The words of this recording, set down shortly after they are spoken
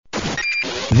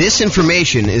This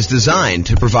information is designed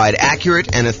to provide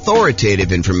accurate and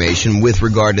authoritative information with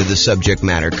regard to the subject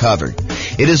matter covered.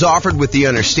 It is offered with the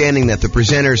understanding that the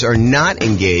presenters are not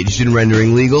engaged in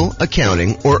rendering legal,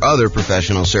 accounting, or other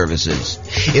professional services.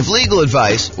 If legal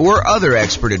advice or other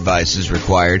expert advice is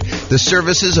required, the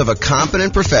services of a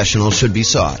competent professional should be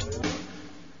sought.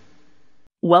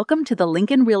 Welcome to the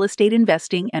Lincoln Real Estate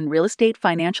Investing and Real Estate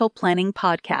Financial Planning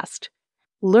Podcast.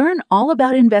 Learn all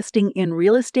about investing in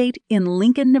real estate in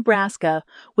Lincoln, Nebraska,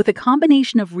 with a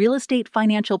combination of real estate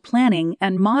financial planning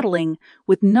and modeling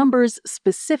with numbers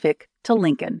specific to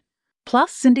Lincoln,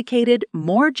 plus syndicated,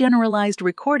 more generalized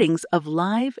recordings of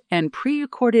live and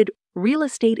pre-recorded real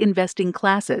estate investing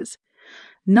classes,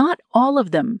 not all of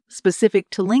them specific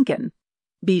to Lincoln.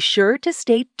 Be sure to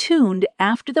stay tuned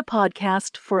after the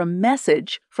podcast for a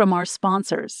message from our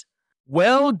sponsors.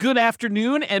 Well, good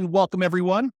afternoon and welcome,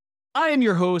 everyone. I am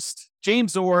your host,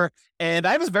 James Orr, and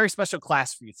I have a very special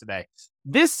class for you today.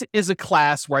 This is a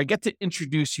class where I get to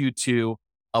introduce you to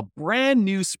a brand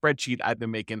new spreadsheet I've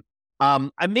been making.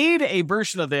 I made a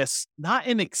version of this, not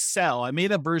in Excel. I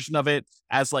made a version of it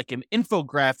as like an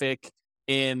infographic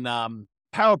in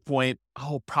PowerPoint,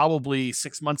 probably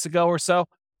 6 months ago or so.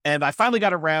 And I finally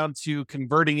got around to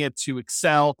converting it to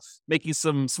Excel, making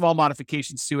some small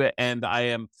modifications to it, and I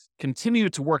am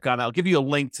continuing to work on it. I'll give you a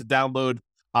link to download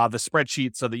the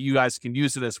spreadsheet so that you guys can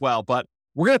use it as well. But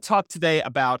we're going to talk today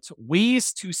about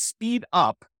ways to speed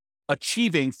up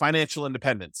achieving financial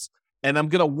independence. And I'm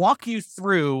going to walk you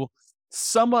through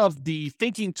some of the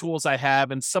thinking tools I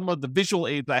have and some of the visual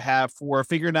aids I have for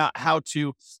figuring out how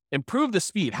to improve the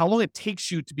speed, how long it takes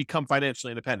you to become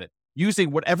financially independent,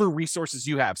 using whatever resources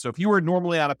you have. So if you were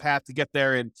normally on a path to get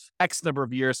there in X number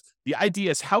of years, the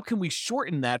idea is how can we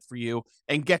shorten that for you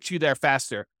and get you there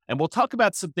faster? And we'll talk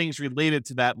about some things related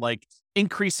to that, like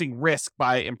increasing risk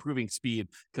by improving speed,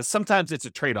 because sometimes it's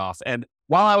a trade-off. And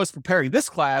while I was preparing this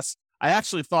class, I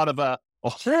actually thought of a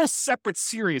whole separate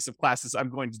series of classes I'm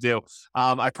going to do.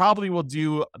 I probably will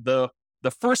do the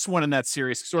first one in that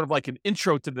series, sort of like an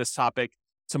intro to this topic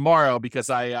tomorrow, because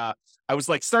I was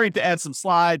like starting to add some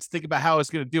slides, think about how I was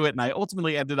going to do it. And I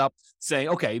ultimately ended up saying,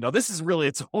 okay, this is really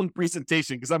its own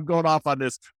presentation because I'm going off on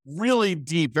this really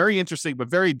deep, very interesting, but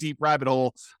very deep rabbit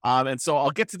hole. And so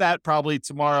I'll get to that probably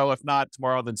tomorrow. If not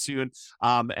tomorrow, then soon.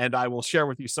 And I will share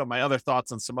with you some of my other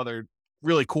thoughts on some other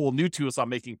really cool new tools I'm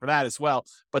making for that as well.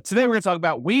 But today we're going to talk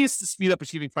about ways to speed up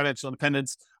achieving financial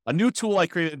independence, a new tool I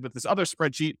created with this other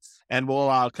spreadsheet, and we'll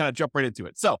kind of jump right into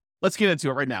it. So let's get into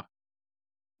it right now.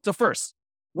 So first,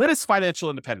 what is financial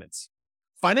independence?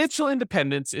 Financial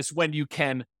independence is when you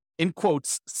can, in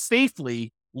quotes,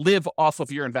 safely live off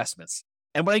of your investments.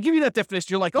 And when I give you that definition,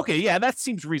 you're like, okay, yeah, that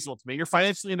seems reasonable to me. You're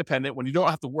financially independent when you don't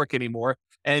have to work anymore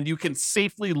and you can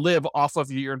safely live off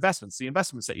of your investments, the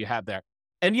investments that you have there.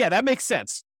 And yeah, that makes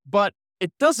sense. But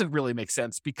it doesn't really make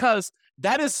sense because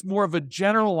that is more of a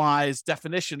generalized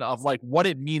definition of like what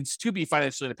it means to be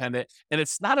financially independent. And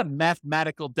it's not a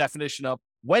mathematical definition of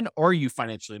when are you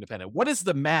financially independent? What is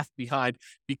the math behind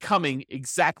becoming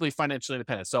exactly financially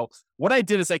independent? So what I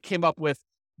did is I came up with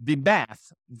the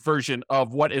math version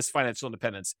of what is financial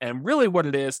independence. And really what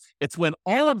it is, it's when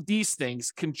all of these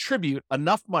things contribute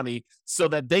enough money so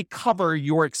that they cover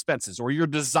your expenses or your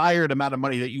desired amount of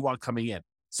money that you want coming in.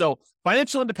 So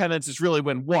financial independence is really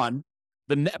when, one,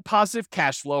 the net positive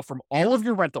cash flow from all of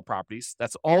your rental properties,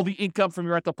 that's all the income from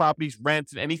your rental properties,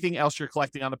 rent, and anything else you're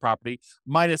collecting on the property,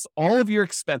 minus all of your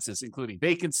expenses, including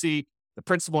vacancy, the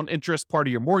principal and interest part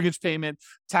of your mortgage payment,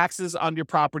 taxes on your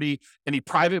property, any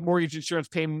private mortgage insurance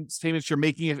payments you're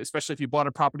making, especially if you bought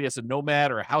a property as a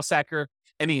nomad or a house hacker,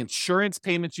 any insurance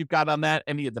payments you've got on that,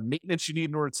 any of the maintenance you need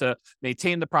in order to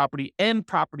maintain the property, and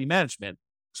property management.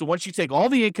 So once you take all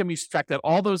the income, you subtract out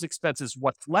all those expenses,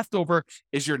 what's left over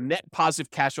is your net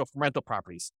positive cash flow from rental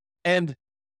properties. And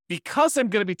because I'm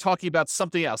going to be talking about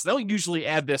something else, I don't usually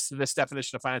add this to this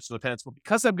definition of financial independence, but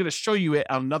because I'm going to show you it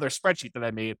on another spreadsheet that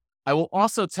I made, I will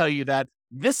also tell you that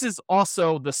this is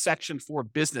also the section for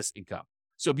business income.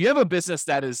 So if you have a business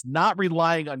that is not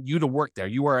relying on you to work there,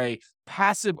 you are a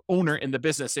passive owner in the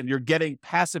business and you're getting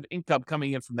passive income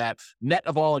coming in from that net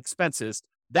of all expenses,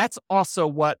 that's also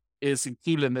what is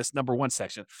included in this number one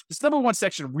section. This number one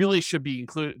section really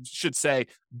should say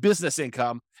business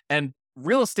income, and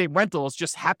real estate rentals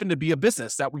just happen to be a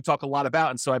business that we talk a lot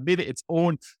about. And so I made it its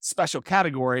own special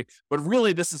category, but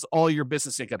really this is all your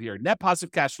business income here. Net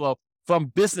positive cash flow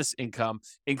from business income,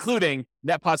 including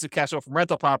net positive cash flow from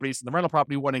rental properties. And the rental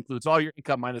property one includes all your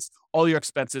income minus all your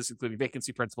expenses, including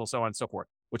vacancy, principal, so on and so forth,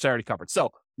 which I already covered. So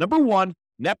number one,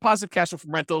 net positive cash flow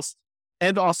from rentals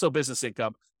and also business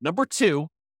income. Number two,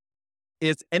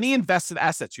 is any invested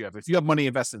assets you have. If you have money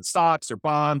invested in stocks or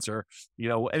bonds or,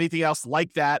 anything else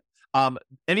like that,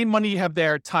 any money you have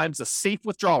there times a safe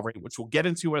withdrawal rate, which we'll get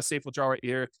into what a safe withdrawal rate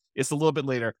here is a little bit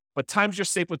later, but times your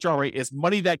safe withdrawal rate is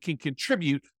money that can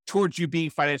contribute towards you being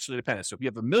financially independent. So if you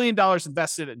have $1 million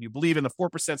invested and you believe in the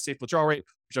 4% safe withdrawal rate,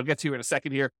 which I'll get to in a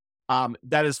second here,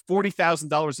 that is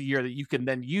 $40,000 a year that you can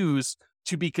then use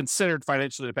to be considered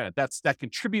financially independent. That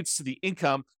contributes to the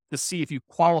income to see if you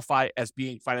qualify as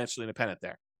being financially independent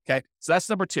there. Okay. So that's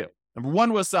number two. Number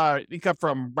one was income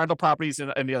from rental properties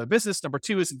and the other business. Number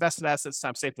two is invested assets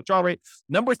times safe withdrawal rate.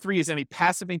 Number three is any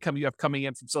passive income you have coming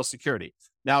in from Social Security.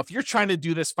 Now, if you're trying to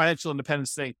do this financial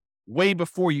independence thing way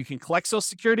before you can collect Social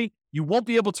Security, you won't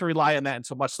be able to rely on that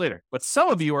until much later. But some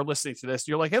of you are listening to this,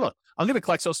 you're like, hey, look, I'm going to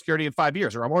collect Social Security in 5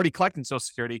 years, or I'm already collecting Social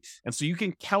Security. And so you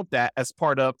can count that as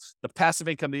part of the passive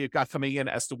income that you've got coming in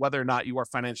as to whether or not you are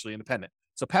financially independent.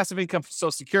 So passive income from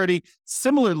Social Security.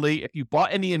 Similarly, if you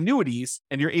bought any annuities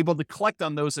and you're able to collect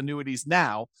on those annuities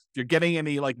now, if you're getting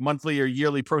any like monthly or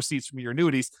yearly proceeds from your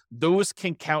annuities, those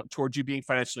can count towards you being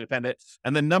financially independent.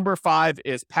 And then number five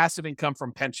is passive income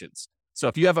from pensions. So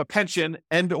if you have a pension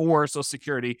and or Social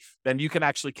Security, then you can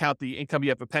actually count the income you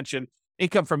have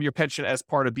income from your pension as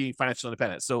part of being financially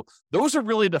independent. So those are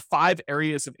really the 5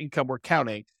 areas of income we're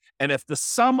counting. And if the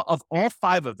sum of all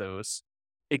 5 of those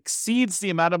exceeds the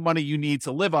amount of money you need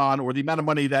to live on, or the amount of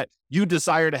money that you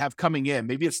desire to have coming in,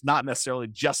 maybe it's not necessarily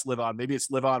just live on, maybe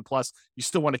it's live on plus you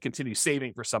still want to continue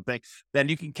saving for something, then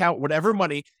you can count whatever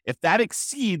money. If that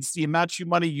exceeds the amount of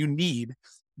money you need,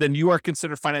 then you are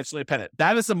considered financially independent.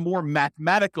 That is a more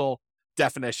mathematical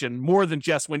definition, more than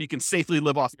just when you can safely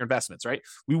live off your investments, right?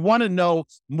 We want to know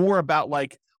more about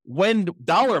like when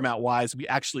dollar amount wise, we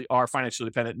actually are financially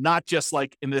independent, not just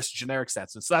like in this generic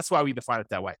sense. And so that's why we define it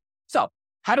that way. So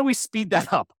how do we speed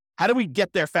that up? How do we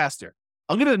get there faster?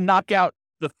 I'm going to knock out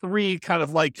the 3 kind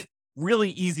of like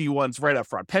really easy ones right up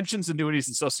front: pensions, annuities,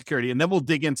 and Social Security. And then we'll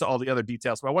dig into all the other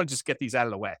details, but I want to just get these out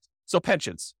of the way. So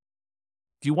pensions.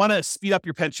 If you want to speed up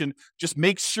your pension, just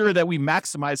make sure that we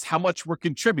maximize how much we're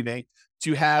contributing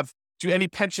to any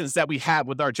pensions that we have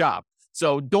with our job.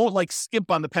 So don't like skimp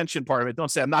on the pension part of it.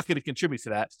 Don't say, I'm not going to contribute to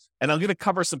that. And I'm going to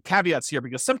cover some caveats here,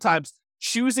 because sometimes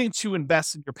choosing to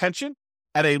invest in your pension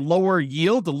at a lower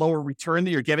yield, the lower return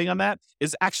that you're getting on that,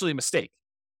 is actually a mistake.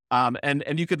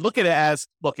 And you could look at it as,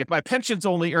 look, if my pension's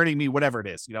only earning me whatever it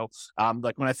is,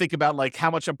 like when I think about like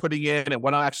how much I'm putting in and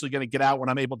when I'm actually going to get out when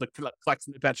I'm able to collect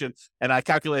some pension, and I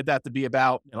calculate that to be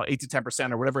about 8 to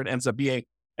 10% or whatever it ends up being,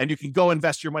 and you can go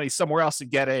invest your money somewhere else and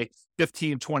get a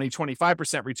 15, 20,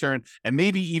 25% return, and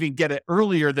maybe even get it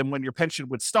earlier than when your pension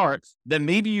would start, then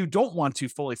maybe you don't want to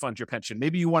fully fund your pension.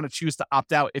 Maybe you want to choose to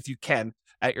opt out if you can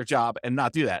at your job and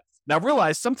not do that. Now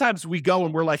realize sometimes we go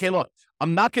and we're like, hey, look,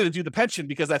 I'm not going to do the pension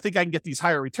because I think I can get these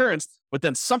higher returns, but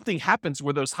then something happens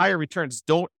where those higher returns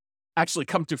don't actually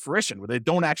come to fruition, where they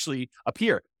don't actually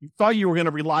appear. You thought you were going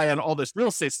to rely on all this real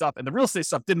estate stuff, and the real estate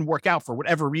stuff didn't work out for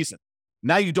whatever reason.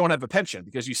 Now you don't have a pension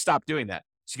because you stopped doing that.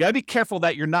 So you got to be careful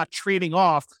that you're not trading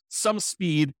off some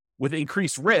speed with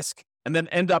increased risk and then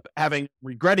end up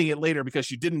regretting it later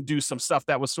because you didn't do some stuff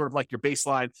that was sort of like your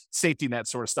baseline safety net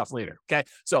sort of stuff later. Okay.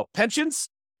 So pensions,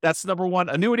 that's number one.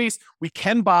 Annuities, we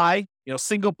can buy,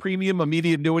 single premium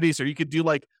immediate annuities, or you could do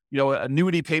like,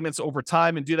 annuity payments over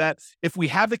time and do that. If we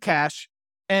have the cash,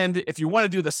 and if you want to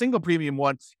do the single premium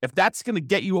one, if that's going to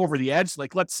get you over the edge,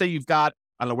 like let's say you've got,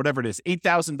 I don't know, whatever it is,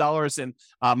 $8,000 in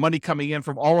money coming in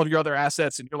from all of your other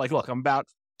assets. And you're like, look, I'm about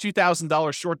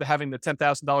 $2,000 short to having the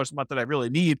 $10,000 a month that I really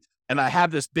need. And I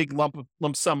have this big lump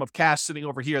sum of cash sitting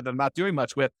over here that I'm not doing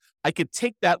much with. I could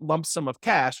take that lump sum of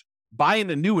cash, buy an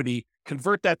annuity,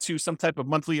 convert that to some type of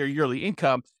monthly or yearly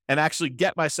income, and actually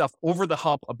get myself over the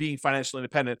hump of being financially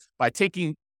independent by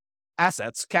taking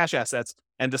cash assets,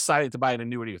 and deciding to buy an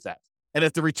annuity with that. And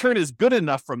if the return is good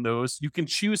enough from those, you can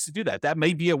choose to do that. That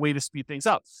may be a way to speed things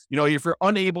up. If you're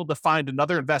unable to find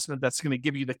another investment that's going to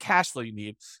give you the cash flow you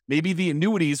need, maybe the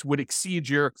annuities would exceed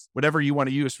your whatever you want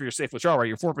to use for your safe withdrawal rate,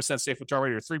 your 4% safe withdrawal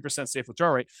rate, or 3% safe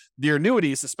withdrawal rate. The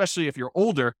annuities, especially if you're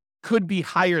older, could be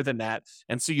higher than that.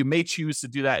 And so you may choose to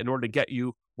do that in order to get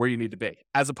you where you need to be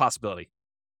as a possibility.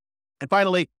 And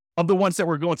finally, of the ones that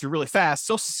we're going through really fast,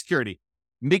 Social Security.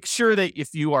 Make sure that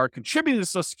if you are contributing to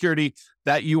Social Security,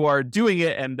 that you are doing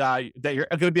it and that you're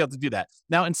going to be able to do that.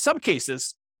 Now, in some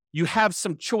cases, you have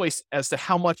some choice as to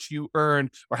how much you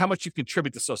earn or how much you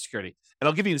contribute to Social Security. And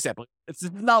I'll give you an example. It's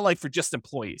not like for just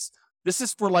employees. This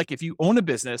is for like if you own a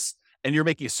business and you're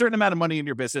making a certain amount of money in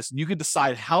your business, and you can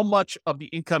decide how much of the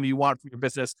income you want from your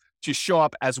business to show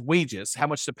up as wages, how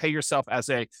much to pay yourself as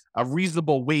a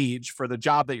reasonable wage for the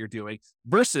job that you're doing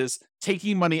versus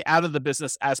taking money out of the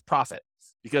business as profit.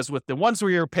 Because with the ones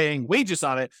where you're paying wages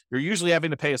on it, you're usually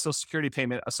having to pay a Social Security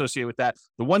payment associated with that.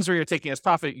 The ones where you're taking as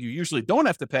profit, you usually don't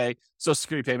have to pay Social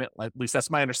Security payment. At least that's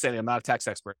my understanding. I'm not a tax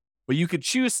expert. But you could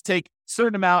choose to take a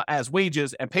certain amount as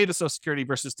wages and pay the Social Security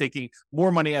versus taking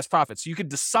more money as profit. So you could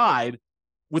decide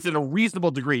within a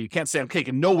reasonable degree. You can't say, I'm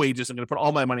taking no wages, I'm going to put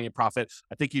all my money in profit.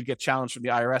 I think you'd get challenged from the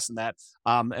IRS in that.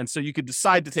 And so you could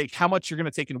decide to take how much you're going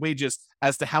to take in wages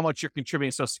as to how much you're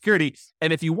contributing to Social Security.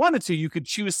 And if you wanted to, you could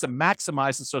choose to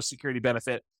maximize the Social Security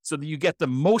benefit so that you get the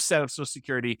most out of Social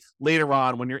Security later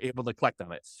on when you're able to collect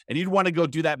on it. And you'd want to go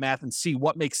do that math and see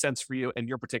what makes sense for you in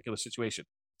your particular situation.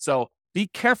 So be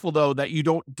careful, though, that you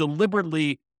don't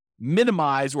deliberately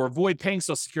minimize or avoid paying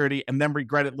Social Security and then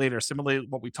regret it later. Similarly,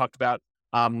 what we talked about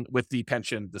with the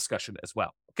pension discussion as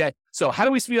well. Okay. So how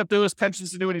do we speed up those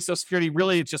pensions, annuities, Social Security?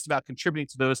 Really, it's just about contributing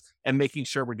to those and making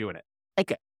sure we're doing it.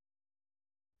 Okay.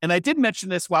 And I did mention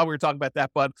this while we were talking about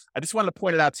that, but I just wanted to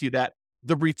point it out to you that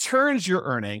the returns you're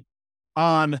earning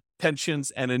on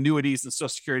pensions and annuities and Social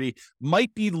Security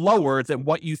might be lower than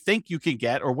what you think you can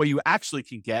get or what you actually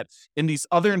can get in these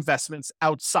other investments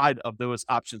outside of those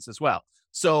options as well.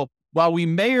 So while we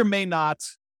may or may not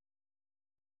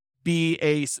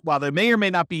while there may or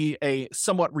may not be a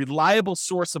somewhat reliable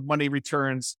source of money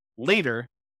returns later,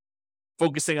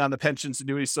 focusing on the pensions,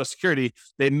 annuities, Social Security,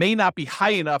 they may not be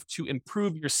high enough to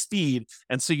improve your speed.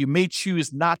 And so you may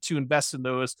choose not to invest in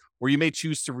those, or you may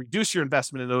choose to reduce your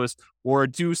investment in those, or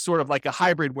do sort of like a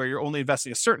hybrid where you're only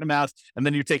investing a certain amount, and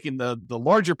then you're taking the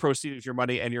larger proceeds of your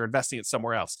money and you're investing it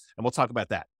somewhere else. And we'll talk about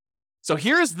that. So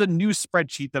here's the new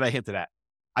spreadsheet that I hinted at.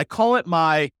 I call it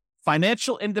my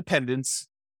financial independence,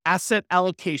 asset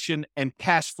allocation, and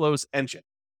cash flows engine.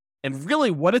 And really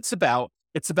what it's about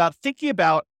thinking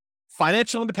about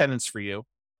financial independence for you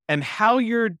and how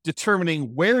you're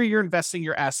determining where you're investing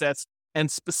your assets, and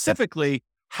specifically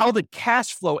how the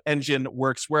cash flow engine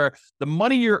works, where the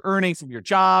money you're earning from your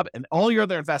job and all your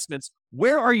other investments,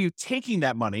 where are you taking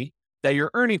that money that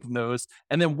you're earning from those?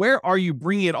 And then where are you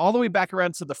bringing it all the way back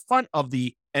around to the front of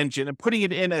the engine and putting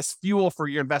it in as fuel for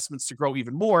your investments to grow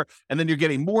even more? And then you're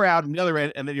getting more out on the other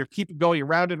end, and then you're keeping going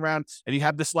around and around, and you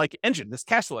have this like engine, this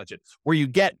cash flow engine, where you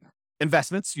get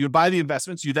investments, you buy the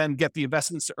investments, you then get the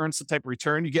investments to earn some type of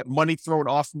return, you get money thrown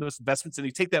off from those investments, and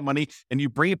you take that money and you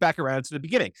bring it back around to the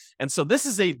beginning. And so this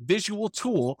is a visual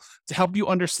tool to help you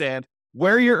understand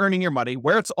where you're earning your money,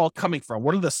 where it's all coming from,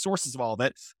 what are the sources of all of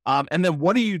it, and then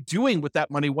what are you doing with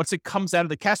that money once it comes out of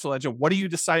the cash flow engine? What are you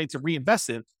deciding to reinvest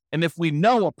in? And if we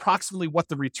know approximately what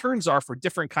the returns are for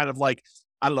different kind of like,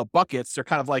 I don't know, buckets, they're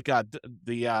kind of like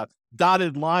the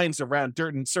dotted lines around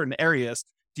certain areas.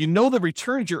 Do you know the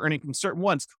returns you're earning from certain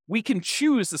ones? We can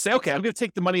choose to say, okay, I'm going to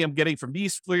take the money I'm getting from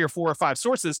these 3 or 4 or 5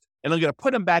 sources, and I'm going to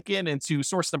put them back into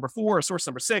source number 4 or source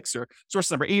number 6 or source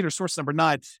number 8 or source number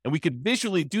 9. And we could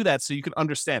visually do that so you can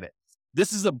understand it.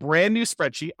 This is a brand new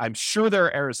spreadsheet. I'm sure there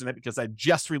are errors in it because I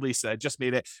just released it. I just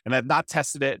made it and I've not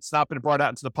tested it. It's not been brought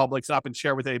out into the public. It's not been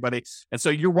shared with anybody. And so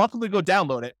you're welcome to go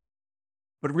download it,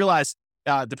 but realize,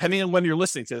 depending on when you're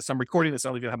listening to this, I'm recording this. I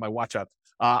don't even have my watch up.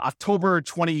 October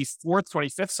 24th,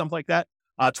 25th, something like that,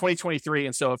 2023.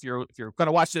 And so if you're going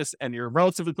to watch this and you're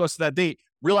relatively close to that date,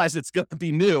 realize it's going to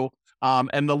be new.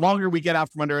 And the longer we get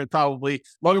out from under it, probably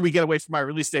longer we get away from my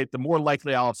release date, the more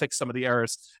likely I'll fix some of the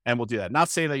errors, and we'll do that. Not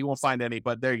saying that you won't find any,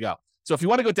 but there you go. So if you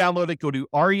want to go download it, go to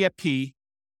refp.info/FIAACFE.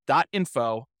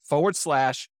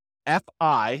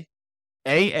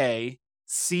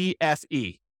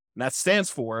 And that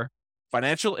stands for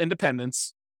Financial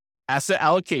Independence, Asset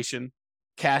Allocation,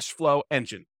 Cash Flow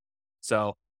Engine.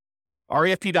 So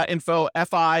refp.info,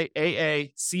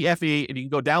 FIAACFE, and you can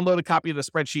go download a copy of the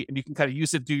spreadsheet and you can kind of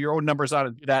use it, do your own numbers on it,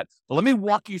 and do that. But let me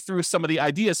walk you through some of the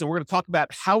ideas, and we're going to talk about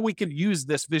how we can use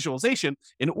this visualization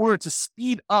in order to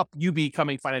speed up you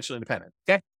becoming financially independent.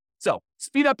 Okay. So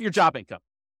speed up your job income.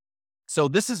 So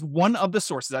this is one of the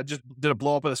sources. I just did a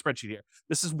blow up of the spreadsheet here.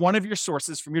 This is one of your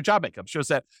sources from your job income. It shows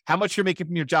that how much you're making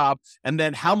from your job and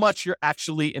then how much you're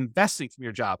actually investing from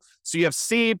your job. So you have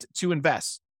saved to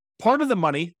invest. Part of the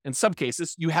money, in some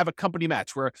cases, you have a company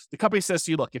match where the company says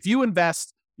to you, look, if you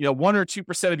invest 1 or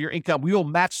 2% of your income, we will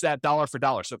match that dollar for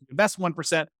dollar. So if you invest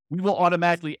 1%, we will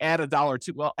automatically add add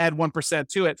 1%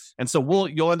 to it. And so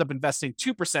you'll end up investing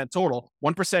 2% total,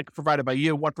 1% provided by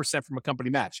you, 1% from a company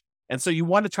match. And so you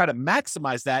want to try to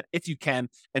maximize that if you can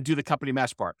and do the company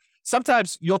match part.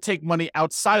 Sometimes you'll take money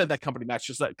outside of that company match.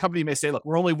 Just that company may say, look,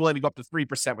 we're only willing to go up to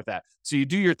 3% with that. So you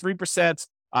do your 3%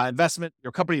 investment,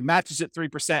 your company matches it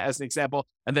 3% as an example.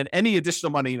 And then any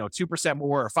additional money, 2%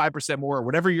 more or 5% more or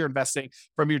whatever you're investing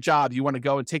from your job, you want to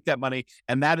go and take that money.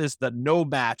 And that is the no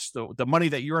match, the money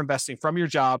that you're investing from your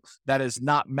job that is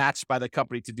not matched by the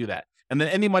company to do that. And then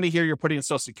any money here you're putting in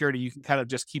Social Security, you can kind of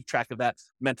just keep track of that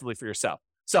mentally for yourself.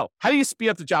 So how do you speed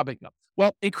up the job income?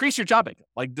 Well, increase your job income.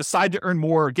 Like decide to earn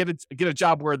more, or get a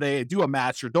job where they do a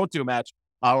match or don't do a match,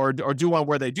 or do one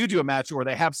where they do a match, or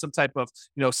they have some type of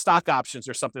stock options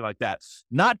or something like that.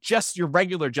 Not just your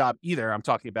regular job either.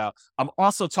 I'm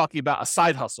also talking about a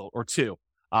side hustle or two.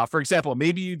 For example,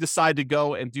 maybe you decide to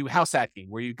go and do house hacking,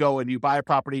 where you go and you buy a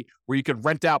property where you can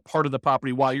rent out part of the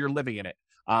property while you're living in it.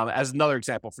 As another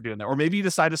example for doing that. Or maybe you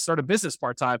decide to start a business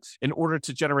part-time in order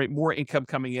to generate more income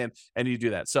coming in, and you do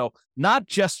that. So not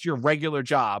just your regular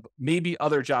job, maybe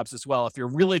other jobs as well. If you're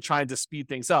really trying to speed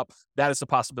things up, that is a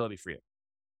possibility for you.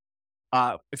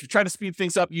 If you're trying to speed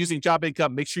things up using job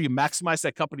income, make sure you maximize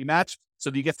that company match so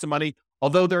that you get some money.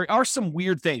 Although there are some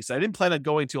weird things. I didn't plan on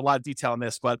going into a lot of detail on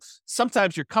this, but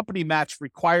sometimes your company match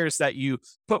requires that you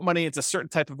put money into certain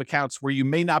type of accounts where you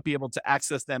may not be able to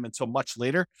access them until much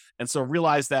later. And so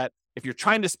realize that if you're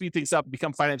trying to speed things up,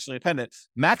 become financially independent,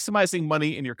 maximizing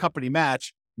money in your company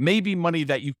match may be money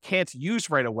that you can't use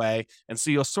right away. And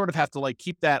so you'll sort of have to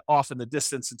keep that off in the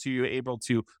distance until you're able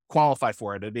to qualify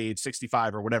for it at age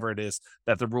 65 or whatever it is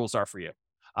that the rules are for you.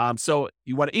 So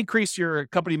you want to increase your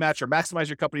company match or maximize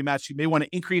your company match. You may want to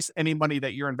increase any money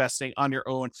that you're investing on your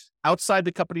own outside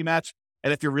the company match.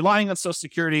 And if you're relying on Social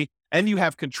Security and you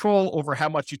have control over how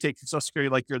much you take from Social Security,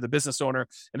 like you're the business owner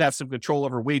and have some control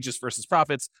over wages versus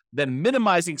profits, then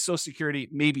minimizing Social Security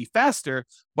may be faster,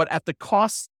 but at the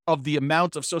cost of the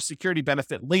amount of Social Security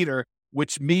benefit later,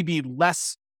 which may be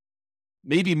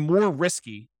more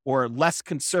risky or less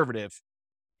conservative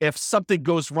if something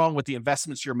goes wrong with the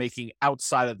investments you're making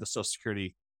outside of the Social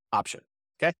Security option.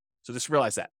 Okay. So just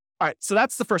realize that. All right. So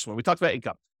that's the first one. We talked about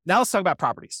income. Now let's talk about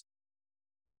properties.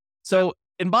 So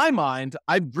in my mind,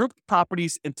 I've grouped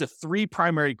properties into three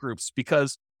primary groups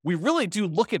because we really do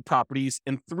look at properties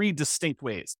in three distinct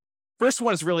ways. First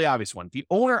one is really obvious one, the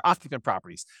owner-occupant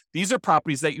properties. These are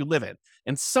properties that you live in.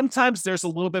 And sometimes there's a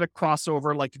little bit of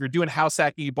crossover, like if you're doing house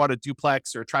hacking, you bought a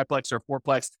duplex or a triplex or a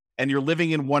fourplex, and you're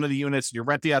living in one of the units and you're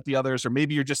renting out the others, or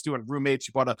maybe you're just doing roommates.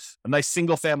 You bought a nice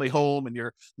single family home and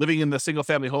you're living in the single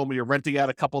family home and you're renting out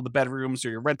a couple of the bedrooms, or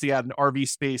you're renting out an RV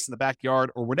space in the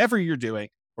backyard, or whatever you're doing.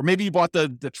 Or maybe you bought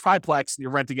the triplex and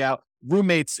you're renting out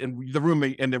roommates in the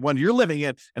roommate and the one you're living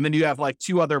in. And then you have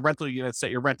two other rental units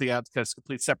that you're renting out because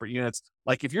complete separate units.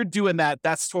 If you're doing that,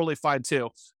 that's totally fine too.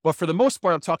 But for the most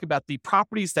part, I'm talking about the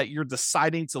properties that you're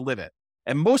deciding to live in.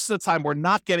 And most of the time, we're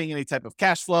not getting any type of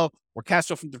cash flow or cash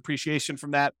flow from depreciation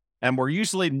from that. And we're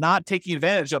usually not taking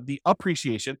advantage of the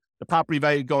appreciation, the property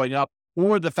value going up,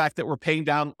 or the fact that we're paying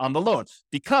down on the loan,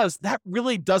 because that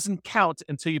really doesn't count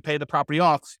until you pay the property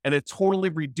off, and it totally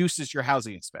reduces your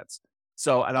housing expense.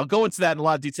 So, and I'll go into that in a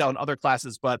lot of detail in other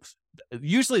classes, but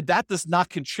usually that does not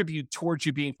contribute towards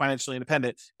you being financially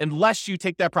independent unless you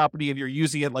take that property and you're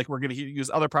using it, like we're going to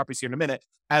use other properties here in a minute,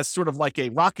 as sort of like a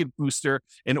rocket booster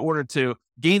in order to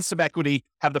gain some equity,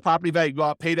 have the property value go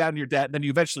up, pay down your debt, and then you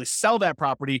eventually sell that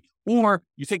property, or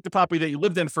you take the property that you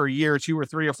lived in for a year or two or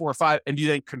three or four or five, and you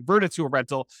then convert it to a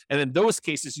rental. And in those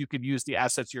cases, you could use the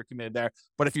assets you're committed there.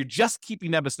 But if you're just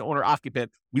keeping them as an owner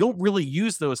occupant, we don't really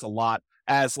use those a lot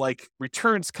as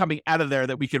returns coming out of there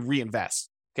that we could reinvest.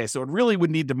 Okay, so it really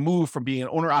would need to move from being an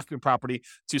owner-occupant property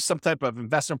to some type of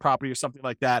investment property or something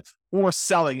like that, or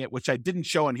selling it, which I didn't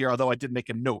show in here, although I did make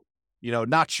a note.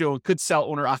 Not show could sell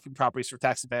owner-occupant properties for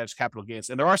tax advantage capital gains.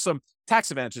 And there are some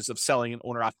tax advantages of selling an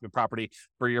owner-occupant property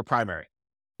for your primary.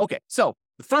 Okay, so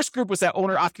the first group was that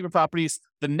owner-occupant properties.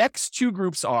 The next two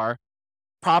groups are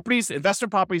properties,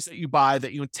 investment properties that you buy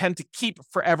that you intend to keep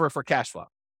forever for cash flow.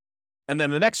 And then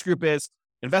the next group is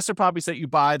investment properties that you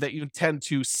buy that you intend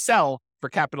to sell for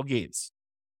capital gains.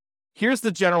 Here's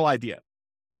the general idea.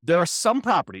 There are some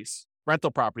properties,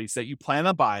 rental properties, that you plan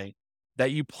on buying,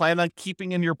 that you plan on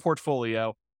keeping in your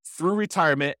portfolio through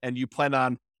retirement, and you plan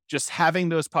on just having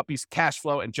those puppies cash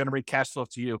flow and generate cash flow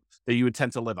to you that you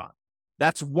intend to live on.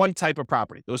 That's one type of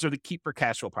property. Those are the keep for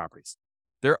cash flow properties.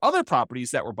 There are other properties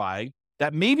that we're buying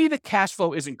that maybe the cash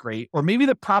flow isn't great, or maybe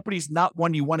the property is not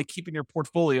one you want to keep in your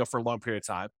portfolio for a long period of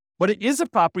time, but it is a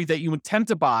property that you intend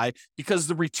to buy because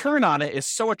the return on it is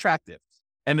so attractive.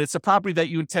 And it's a property that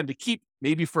you intend to keep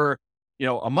maybe for,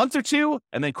 a month or two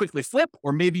and then quickly flip,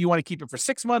 or maybe you want to keep it for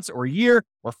 6 months or a year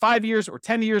or 5 years or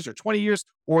 10 years or 20 years,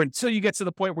 or until you get to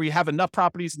the point where you have enough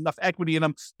properties, enough equity in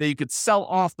them that you could sell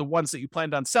off the ones that you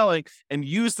planned on selling and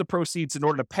use the proceeds in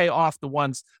order to pay off the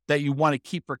ones that you want to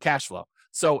keep for cash flow.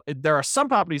 So there are some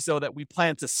properties, though, that we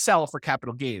plan to sell for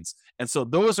capital gains. And so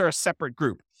those are a separate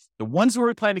group. The ones where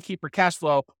we plan to keep for cash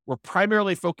flow, we're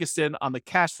primarily focused in on the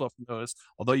cash flow from those,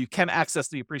 although you can access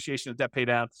the appreciation of debt pay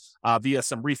down via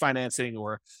some refinancing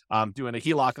or doing a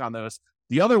HELOC on those.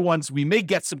 The other ones, we may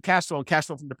get some cash flow and cash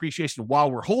flow from depreciation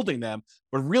while we're holding them,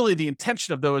 but really the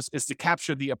intention of those is to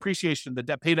capture the appreciation, the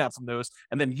debt pay down from those,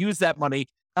 and then use that money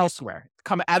elsewhere,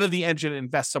 come out of the engine and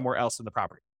invest somewhere else in the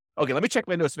property. Okay, let me check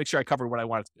my notes to make sure I covered what I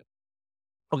wanted to do.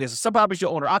 Okay, so some properties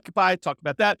you'll own or occupy, talked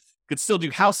about that. You could still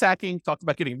do house hacking, talked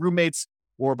about getting roommates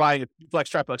or buying a duplex,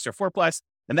 triplex, or fourplex.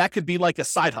 And that could be like a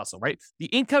side hustle, right? The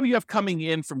income you have coming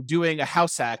in from doing a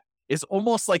house hack is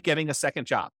almost like getting a second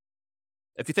job,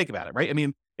 if you think about it, right? I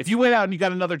mean, if you went out and you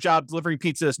got another job delivering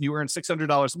pizzas and you earn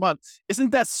 $600 a month, isn't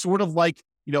that sort of like,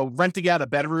 renting out a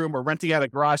bedroom or renting out a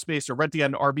garage space or renting out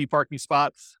an RV parking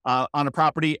spot on a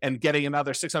property and getting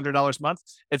another $600 a month?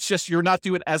 It's just you're not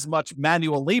doing as much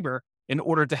manual labor in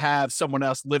order to have someone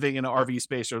else living in an RV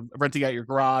space or renting out your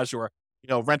garage or,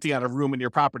 renting out a room in your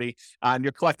property and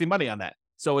you're collecting money on that.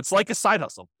 So it's like a side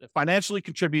hustle. It financially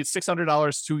contributes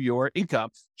 $600 to your income,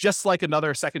 just like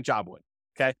another second job would.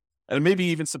 Okay. And maybe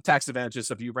even some tax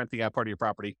advantages of you renting out part of your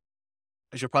property,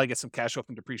 as you'll probably get some cash flow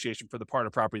from depreciation for the part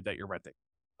of property that you're renting.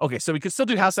 Okay. So we can still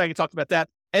do house hacking, talked about that,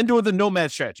 and or the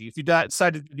nomad strategy. If you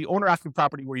decide to do the owner occupant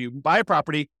property where you buy a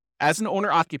property as an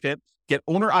owner occupant, get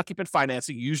owner-occupant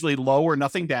financing, usually low or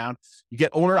nothing down. You get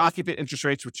owner-occupant interest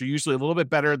rates, which are usually a little bit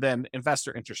better than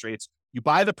investor interest rates. You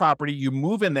buy the property, you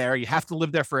move in there. You have to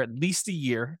live there for at least a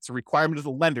year. It's a requirement of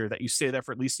the lender that you stay there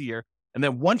for at least a year. And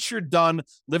then once you're done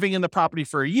living in the property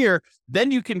for a year,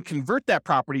 then you can convert that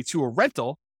property to a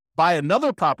rental, buy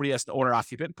another property as an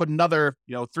owner-occupant, put another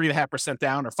 3.5%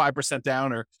 down or 5%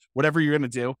 down or whatever you're going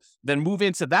to do, then move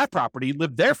into that property,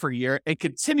 live there for a year, and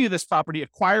continue this property,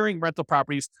 acquiring rental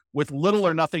properties with little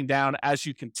or nothing down as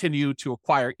you continue to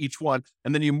acquire each one.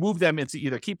 And then you move them into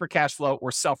either keep for cash flow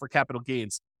or sell for capital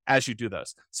gains as you do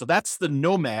those. So that's the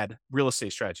nomad real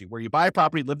estate strategy, where you buy a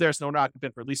property, live there as an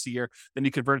owner-occupant for at least a year, then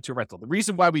you convert it to a rental. The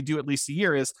reason why we do at least a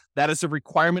year is that is a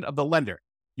requirement of the lender.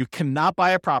 You cannot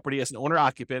buy a property as an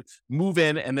owner-occupant, move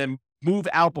in, and then move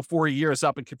out before a year is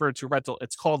up and convert it to a rental.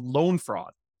 It's called loan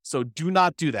fraud. So do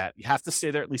not do that. You have to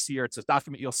stay there at least a year. It's a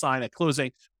document you'll sign at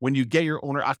closing when you get your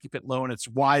owner-occupant loan. It's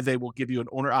why they will give you an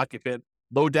owner-occupant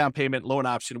low down payment loan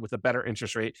option with a better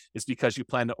interest rate, is because you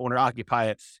plan to owner-occupy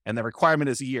it, and the requirement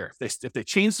is a year. If they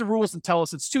change the rules and tell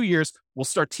us it's 2 years, we'll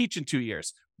start teaching 2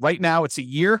 years. Right now, it's a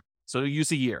year, so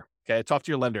use a year. Okay, talk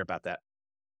to your lender about that.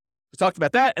 We talked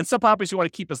about that. And some properties you want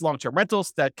to keep as long-term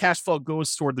rentals. That cash flow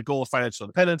goes toward the goal of financial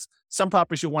independence. Some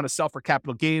properties you'll want to sell for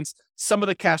capital gains. Some of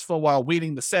the cash flow while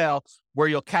waiting the sale, where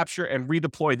you'll capture and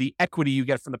redeploy the equity you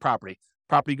get from the property.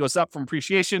 Property goes up from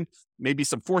appreciation, maybe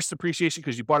some forced appreciation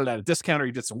because you bought it at a discount or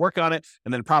you did some work on it,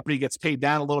 and then property gets paid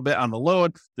down a little bit on the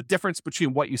loan. The difference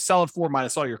between what you sell it for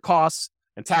minus all your costs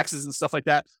and taxes and stuff like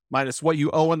that, minus what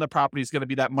you owe on the property, is going to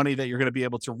be that money that you're going to be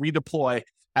able to redeploy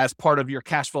as part of your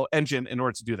cash flow engine in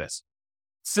order to do this.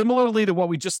 Similarly to what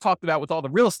we just talked about with all the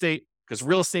real estate, because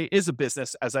real estate is a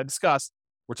business, as I discussed,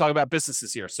 we're talking about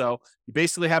businesses here. So you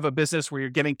basically have a business where you're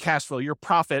getting cash flow, your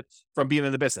profit from being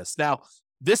in the business. Now,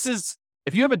 this is,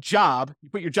 if you have a job, you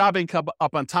put your job income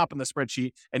up on top in the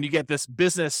spreadsheet and you get this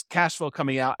business cash flow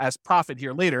coming out as profit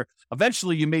here later.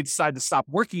 Eventually, you may decide to stop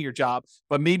working your job,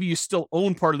 but maybe you still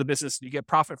own part of the business and you get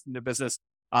profit from the business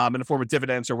in the form of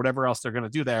dividends or whatever else they're going to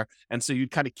do there. And so you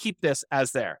kind of keep this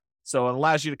as there. So it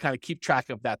allows you to kind of keep track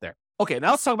of that there. Okay,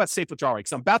 now let's talk about safe withdrawal rate,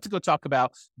 because I'm about to go talk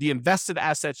about the invested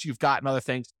assets you've got and other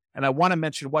things. And I want to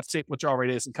mention what safe withdrawal rate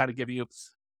is and kind of give you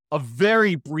a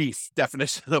very brief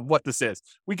definition of what this is.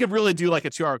 We could really do like a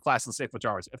 2-hour class on safe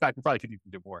withdrawal rates. In fact, we probably could even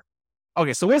do more.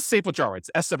 Okay, so what's safe withdrawal rates?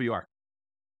 SWR.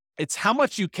 It's how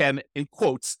much you can, in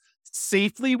quotes,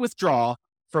 safely withdraw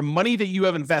from money that you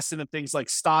have invested in things like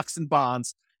stocks and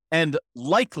bonds and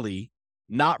likely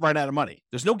not run out of money.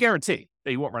 There's no guarantee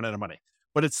that you won't run out of money,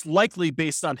 but it's likely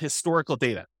based on historical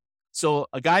data. So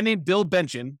a guy named Bill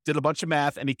Bengen did a bunch of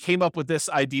math and he came up with this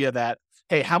idea that,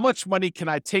 hey, how much money can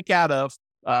I take out of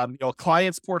a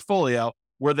client's portfolio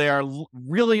where they are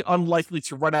really unlikely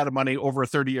to run out of money over a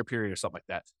 30-year period or something like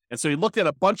that. And so he looked at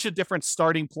a bunch of different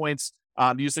starting points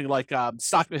using like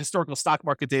historical stock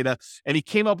market data, and he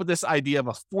came up with this idea of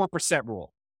a 4%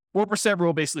 rule. 4%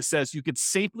 rule basically says you could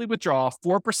safely withdraw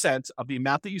 4% of the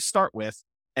amount that you start with,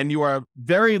 and you are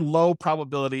very low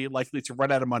probability likely to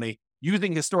run out of money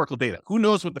using historical data. Who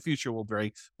knows what the future will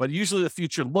bring, but usually the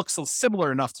future looks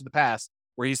similar enough to the past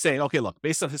where he's saying, okay, look,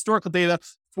 based on historical data,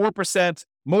 4%,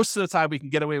 most of the time we can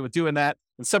get away with doing that.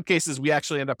 In some cases, we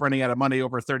actually end up running out of money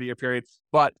over a 30-year period,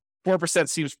 but 4%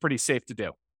 seems pretty safe to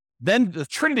do. Then the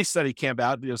Trinity study came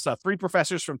out. It was 3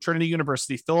 professors from Trinity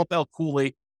University, Philip L.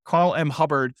 Cooley Carl M.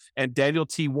 Hubbard and Daniel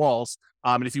T. Walls.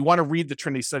 And if you want to read the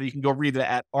Trinity study, you can go read it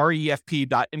at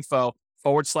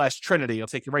refp.info/Trinity. It'll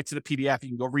take you right to the PDF. You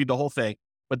can go read the whole thing.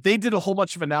 But they did a whole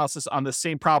bunch of analysis on the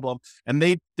same problem. And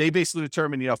they basically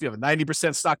determined, if you have a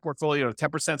 90% stock portfolio, or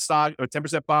 10% stock, or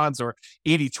 10% bonds, or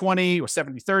 80-20, or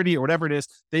 70-30, or whatever it is,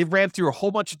 they ran through a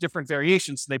whole bunch of different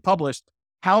variations. And they published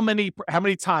how many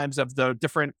times of the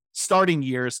different starting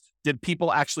years did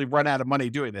people actually run out of money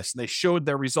doing this. And they showed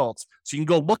their results. So you can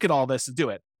go look at all this and do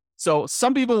it. So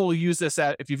some people will use this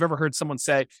if you've ever heard someone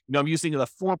say, I'm using the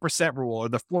 4% rule or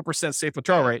the 4% safe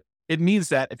withdrawal rate. It means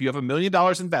that if you have $1 million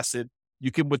invested, you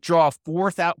can withdraw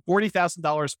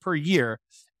 $40,000 per year,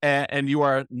 and you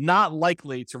are not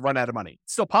likely to run out of money.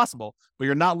 It's still possible, but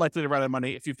you're not likely to run out of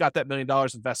money if you've got that $1 million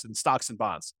invested in stocks and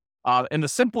bonds. In the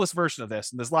simplest version of this,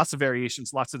 and there's lots of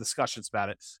variations, lots of discussions about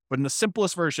it, but in the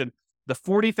simplest version, the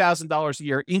 $40,000 a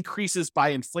year increases by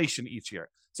inflation each year.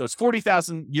 So it's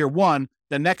 $40,000 year one,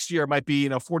 the next year might be,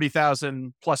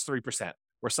 $40,000 plus 3%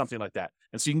 or something like that.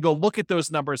 And so you can go look at those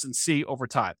numbers and see over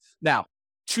time. Now,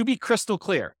 to be crystal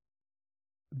clear,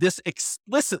 this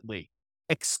explicitly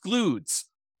excludes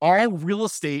all real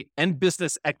estate and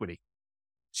business equity.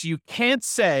 So you can't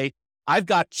say, I've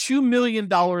got $2 million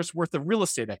worth of real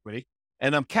estate equity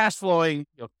and I'm cash flowing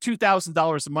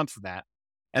 $2,000 a month for that.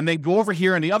 And then go over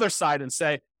here on the other side and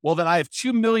say, well, then I have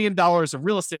 $2 million of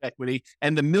real estate equity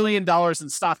and the $1 million in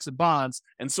stocks and bonds.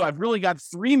 And so I've really got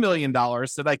 $3 million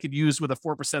that I could use with a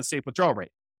 4% safe withdrawal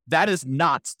rate. That is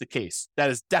not the case. That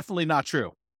is definitely not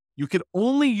true. You can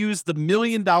only use the $1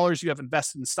 million you have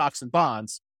invested in stocks and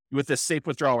bonds with this safe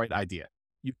withdrawal rate idea.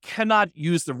 You cannot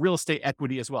use the real estate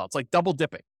equity as well. It's like double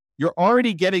dipping. You're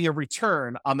already getting a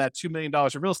return on that $2 million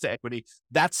of real estate equity.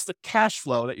 That's the cash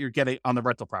flow that you're getting on the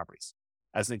rental properties,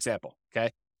 as an example.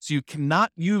 Okay. So you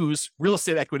cannot use real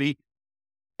estate equity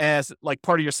as like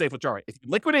part of your safe withdrawal rate. If you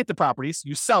liquidate the properties,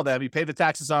 you sell them, you pay the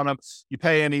taxes on them, you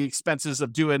pay any expenses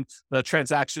of doing the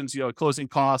transactions, closing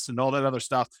costs and all that other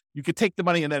stuff. You could take the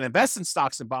money and then invest in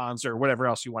stocks and bonds or whatever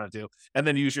else you want to do, and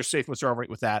then use your safe withdrawal rate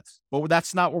with that. But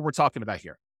that's not what we're talking about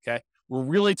here. Okay. We're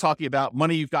really talking about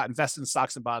money you've got invested in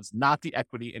stocks and bonds, not the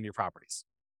equity in your properties.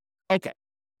 Okay.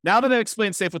 Now that I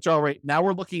explained safe withdrawal rate, now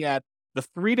we're looking at the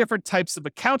 3 different types of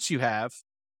accounts you have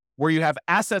where you have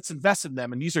assets invested in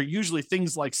them. And these are usually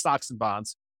things like stocks and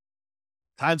bonds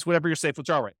times whatever your safe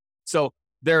withdrawal rate. So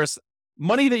there's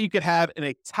money that you could have in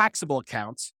a taxable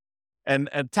account. And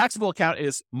a taxable account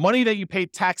is money that you pay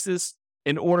taxes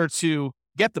in order to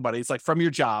get the money. It's like from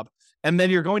your job. And then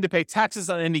you're going to pay taxes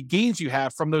on any gains you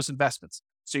have from those investments.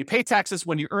 So you pay taxes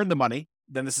when you earn the money.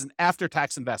 Then this is an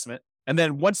after-tax investment. And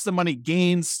then once the money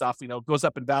gains stuff, goes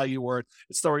up in value or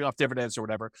it's throwing off dividends or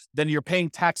whatever, then you're paying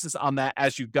taxes on that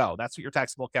as you go. That's what your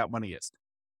taxable account money is.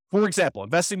 For example,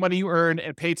 investing money you earn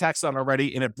and pay tax on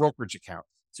already in a brokerage account.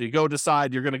 So you go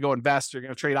decide you're going to go invest, you're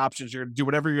going to trade options, you're going to do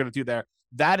whatever you're going to do there.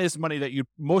 That is money that you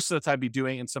most of the time be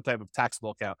doing in some type of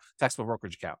taxable account, taxable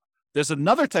brokerage account. There's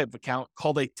another type of account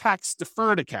called a tax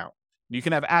deferred account. You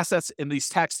can have assets in these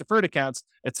tax deferred accounts.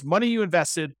 It's money you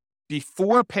invested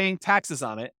before paying taxes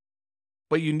on it,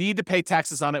 but you need to pay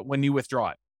taxes on it when you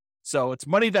withdraw it. So it's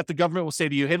money that the government will say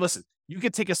to you, hey, listen, you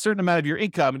could take a certain amount of your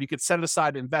income and you could set it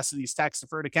aside to invest in these tax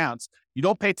deferred accounts. You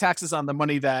don't pay taxes on the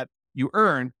money that you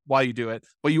earn while you do it,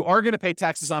 but you are going to pay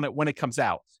taxes on it when it comes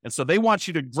out. And so they want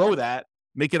you to grow that,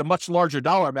 make it a much larger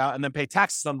dollar amount, and then pay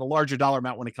taxes on the larger dollar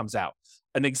amount when it comes out.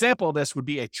 An example of this would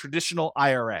be a traditional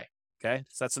IRA. Okay.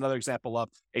 So that's another example of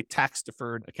a tax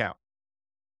deferred account.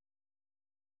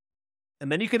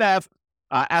 And then you can have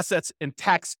assets in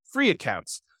tax-free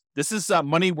accounts. This is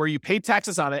money where you pay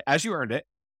taxes on it as you earned it,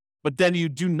 but then you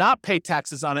do not pay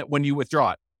taxes on it when you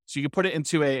withdraw it. So you can put it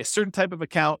into a certain type of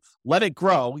account, let it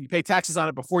grow. You pay taxes on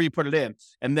it before you put it in.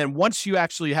 And then once you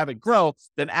actually have it grow,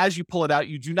 then as you pull it out,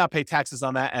 you do not pay taxes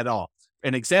on that at all.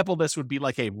 An example of this would be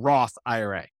like a Roth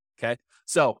IRA. Okay.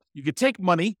 So you could take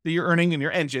money that you're earning in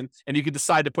your engine and you could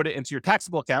decide to put it into your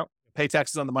taxable account, pay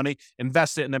taxes on the money,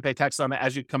 invest it, and then pay taxes on it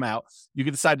as you come out. You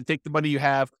can decide to take the money you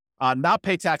have, not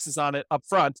pay taxes on it up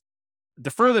front,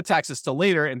 defer the taxes till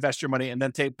later, invest your money, and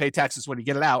then pay taxes when you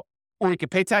get it out. Or you can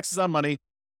pay taxes on money,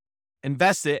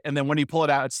 invest it, and then when you pull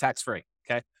it out, it's tax-free.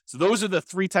 Okay. So those are the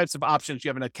 3 types of options. You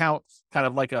have an account, kind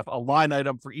of like a line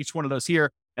item for each one of those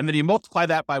here. And then you multiply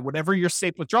that by whatever your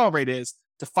safe withdrawal rate is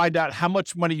to find out how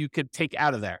much money you could take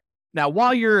out of there. Now,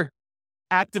 while you're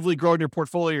actively growing your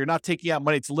portfolio, you're not taking out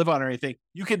money to live on or anything,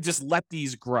 you can just let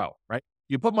these grow, right?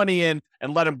 You put money in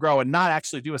and let them grow and not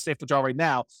actually do a safe withdrawal right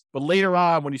now. But later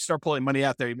on, when you start pulling money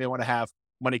out there, you may want to have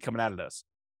money coming out of those.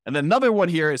 And then another one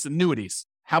here is annuities.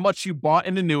 How much you bought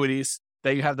in annuities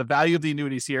that you have the value of the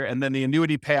annuities here, and then the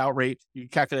annuity payout rate, you can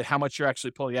calculate how much you're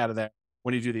actually pulling out of there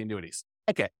when you do the annuities.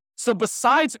 Okay, so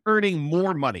besides earning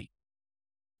more money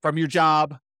from your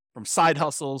job, from side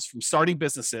hustles, from starting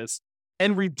businesses,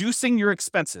 and reducing your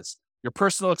expenses, your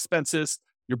personal expenses,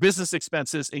 your business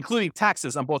expenses, including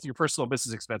taxes on both your personal and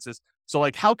business expenses. So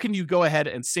like, how can you go ahead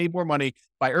and save more money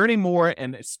by earning more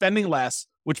and spending less,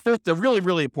 which both are really,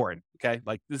 really important. Okay.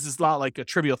 Like this is not like a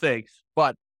trivial thing,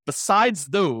 but besides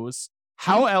those,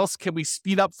 how else can we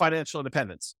speed up financial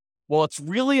independence? Well, it's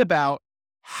really about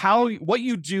what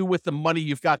you do with the money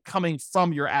you've got coming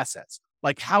from your assets,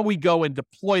 like how we go and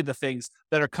deploy the things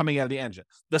that are coming out of the engine,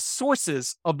 the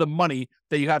sources of the money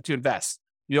that you have to invest.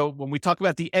 You know, when we talk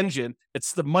about the engine,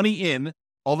 it's the money in,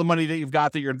 all the money that you've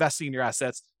got that you're investing in your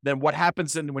assets. Then what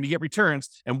happens when you get returns,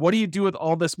 and what do you do with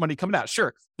all this money coming out?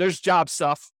 Sure, there's job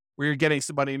stuff where you're getting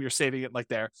some money and you're saving it like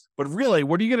there. But really,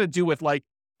 what are you going to do with like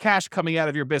cash coming out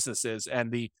of your businesses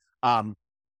and the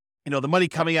money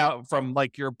coming out from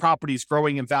like your properties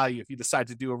growing in value if you decide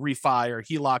to do a refi or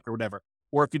HELOC or whatever,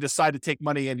 or if you decide to take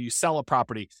money and you sell a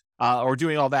property or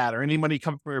doing all that, or any money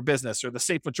coming from your business or the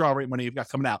safe withdrawal rate money you've got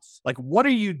coming out. Like, what are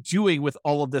you doing with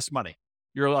all of this money?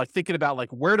 You're like thinking about like,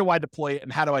 where do I deploy it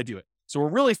and how do I do it? So we're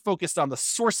really focused on the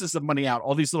sources of money out,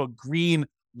 all these little green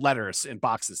letters in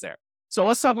boxes there. So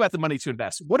let's talk about the money to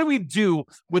invest. What do we do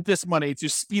with this money to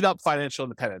speed up financial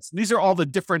independence? And these are all the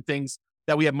different things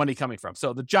that we have money coming from.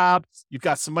 So the job, you've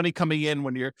got some money coming in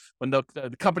when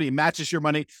the company matches your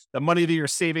money, the money that you're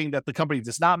saving that the company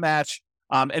does not match.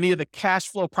 Any of the cash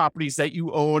flow properties that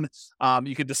you own,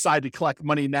 you could decide to collect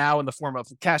money now in the form of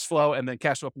cash flow and then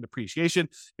cash flow from depreciation.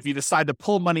 If you decide to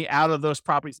pull money out of those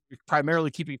properties, you're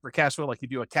primarily keeping for cash flow, like you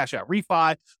do a cash out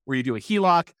refi or you do a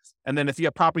HELOC. And then if you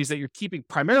have properties that you're keeping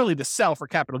primarily to sell for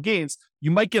capital gains,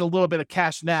 you might get a little bit of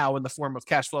cash now in the form of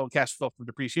cash flow and cash flow from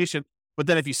depreciation. But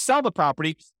then if you sell the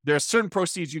property, there are certain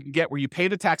proceeds you can get where you pay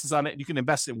the taxes on it and you can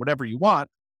invest in whatever you want.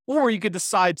 Or you could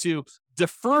decide to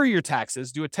defer your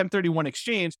taxes, do a 1031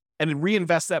 exchange, and then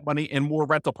reinvest that money in more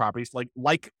rental properties,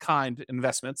 like kind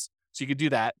investments. So you could do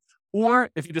that. Or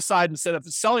if you decide instead of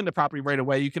selling the property right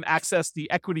away, you can access the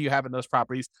equity you have in those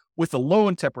properties with a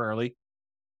loan temporarily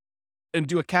and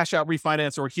do a cash out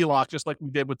refinance or HELOC, just like we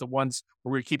did with the ones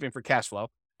where we were keeping for cash flow.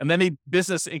 And then any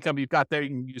business income you've got there, you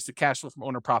can use the cash flow from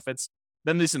owner profits.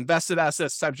 Then these invested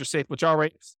assets times your safe withdrawal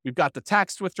rate. We've got the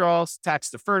tax withdrawals, tax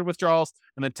deferred withdrawals,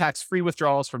 and then tax-free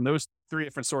withdrawals from those three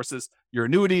different sources, your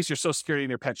annuities, your Social Security,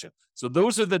 and your pension. So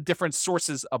those are the different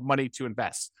sources of money to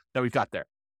invest that we've got there.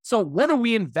 So what do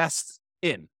we invest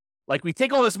in? Like we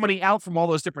take all this money out from all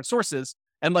those different sources,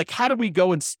 and like, how do we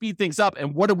go and speed things up?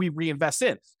 And what do we reinvest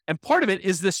in? And part of it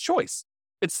is this choice.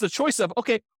 It's the choice of,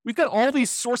 okay, we've got all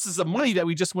these sources of money that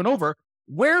we just went over.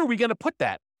 Where are we going to put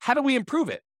that? How do we improve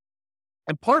it?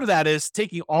 And part of that is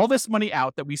taking all this money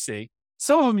out that we see.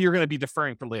 Some of them you're going to be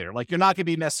deferring for later. Like you're not going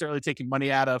to be necessarily taking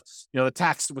money out of, the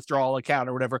tax withdrawal account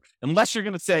or whatever, unless you're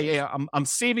going to say, hey, I'm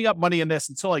saving up money in this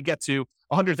until I get to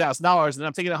 $100,000, and then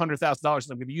I'm taking $100,000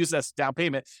 and I'm going to use that as down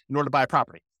payment in order to buy a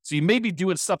property. So you may be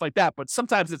doing stuff like that, but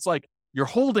sometimes it's like you're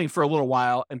holding for a little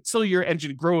while until your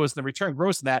engine grows and the return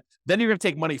grows in that. Then you're going to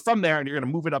take money from there and you're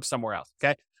going to move it up somewhere else.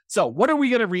 Okay. So what are we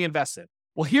going to reinvest in?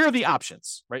 Well, here are the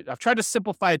options, right? I've tried to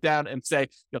simplify it down and say,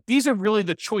 these are really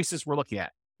the choices we're looking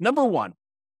at. Number one,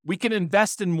 we can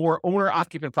invest in more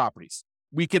owner-occupant properties.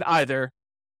 We could either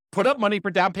put up money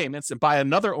for down payments and buy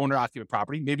another owner-occupant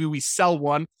property. Maybe we sell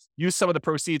one, use some of the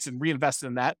proceeds and reinvest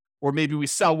in that. Or maybe we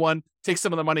sell one, take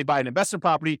some of the money, buy an investment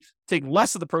property, take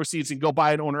less of the proceeds and go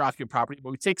buy an owner-occupant property.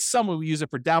 But we take some and we use it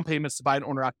for down payments to buy an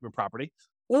owner-occupant property.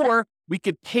 Or we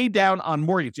could pay down on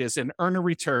mortgages and earn a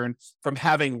return from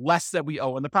having less that we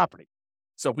owe on the property.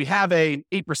 So if we have an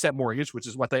 8% mortgage, which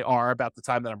is what they are about the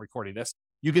time that I'm recording this,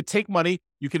 you could take money,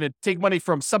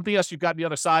 from something else you've got on the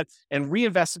other side and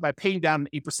reinvest it by paying down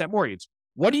an 8% mortgage.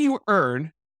 What do you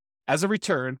earn as a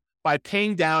return by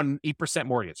paying down an 8%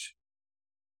 mortgage?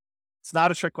 It's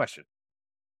not a trick question.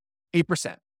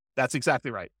 8%. That's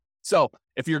exactly right. So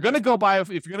if you're going to go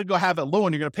have a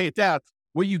loan, you're going to pay it down.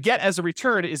 What you get as a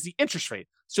return is the interest rate.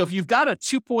 So if you've got a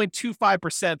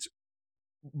 2.25%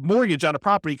 mortgage on a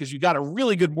property because you got a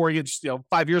really good mortgage,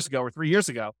 5 years ago or 3 years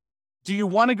ago, do you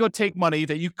want to go take money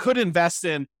that you could invest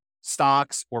in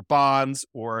stocks or bonds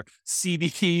or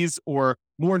CDs or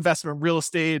more investment in real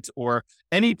estate or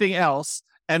anything else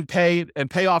and pay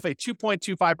off a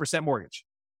 2.25% mortgage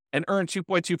and earn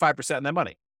 2.25% on that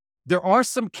money? There are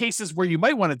some cases where you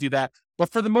might want to do that,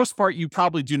 but for the most part, you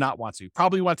probably do not want to. You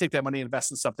probably want to take that money and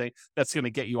invest in something that's going to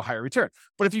get you a higher return.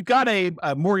 But if you've got a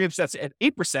mortgage that's at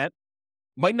 8%,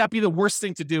 might not be the worst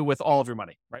thing to do with all of your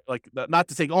money, right? Like not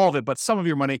to take all of it, but some of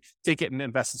your money, take it and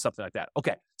invest in something like that.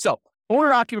 Okay. So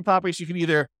owner-occupied properties, you can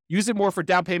either use it more for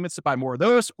down payments to buy more of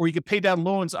those, or you can pay down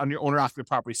loans on your owner-occupied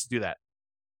properties to do that.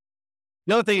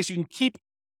 The other thing is you can keep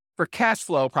for cash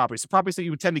flow properties. The properties that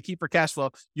you would tend to keep for cash flow,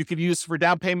 you could use for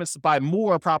down payments to buy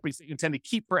more properties that you intend to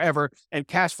keep forever and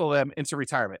cash flow them into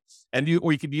retirement.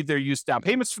 Or you could either use down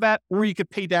payments for that, or you could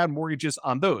pay down mortgages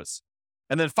on those.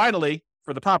 And then finally,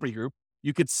 for the property group,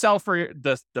 you could sell for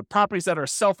the properties that are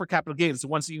sell for capital gains, the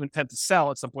ones that you intend to sell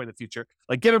at some point in the future,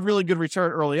 like get a really good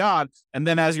return early on. And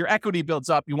then as your equity builds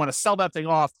up, you want to sell that thing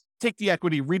off, take the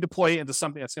equity, redeploy it into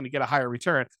something that's going to get a higher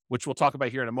return, which we'll talk about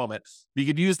here in a moment. You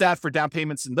could use that for down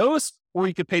payments in those, or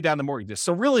you could pay down the mortgages.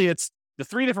 So really it's the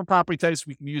three different property types.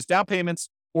 We can use down payments,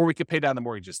 or we could pay down the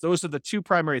mortgages. Those are the two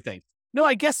primary things. No,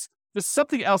 I guess there's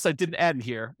something else I didn't add in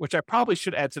here, which I probably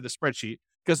should add to the spreadsheet,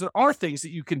 because there are things that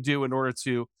you can do in order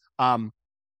to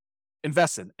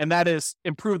invest in, and that is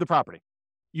improve the property.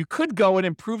 You could go and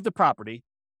improve the property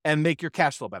and make your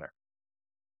cash flow better.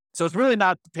 So it's really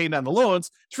not paying down the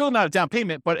loans. It's really not a down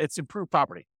payment, but it's improved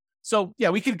property. So yeah,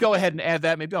 we could go ahead and add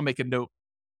that. Maybe I'll make a note.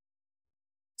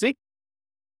 See,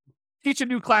 teach a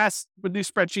new class with a new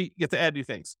spreadsheet, you get to add new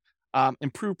things.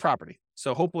 Improve property.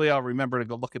 So hopefully I'll remember to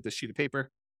go look at this sheet of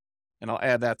paper and I'll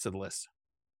add that to the list.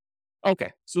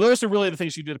 Okay, so those are really the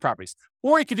things you do to properties.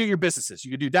 Or you could do your businesses. You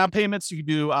could do down payments, you could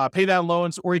do pay down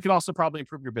loans, or you can also probably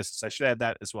improve your business. I should add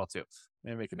that as well too.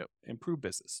 Let me make a note. Improve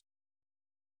business.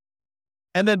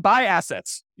 And then buy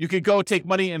assets. You could go take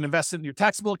money and invest it in your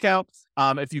taxable account.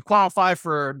 If you qualify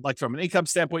for, like from an income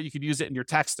standpoint, you could use it in your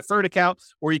tax deferred account,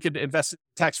 or you could invest in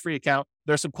a tax-free account.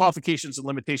 There's some qualifications and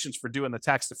limitations for doing the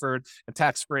tax deferred and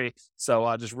tax-free.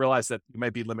 So just realize that you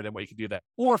might be limited in what you can do that.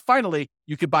 Or finally,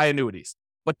 you could buy annuities.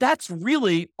 But that's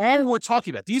really all we're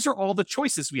talking about. These are all the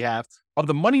choices we have of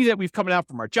the money that we've coming out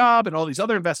from our job and all these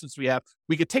other investments we have.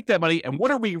 We could take that money and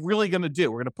what are we really going to do?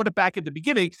 We're going to put it back at the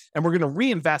beginning and we're going to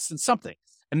reinvest in something.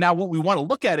 And now what we want to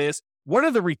look at is what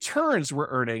are the returns we're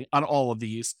earning on all of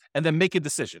these, and then make a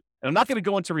decision. And I'm not going to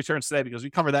go into returns today because we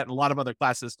cover that in a lot of other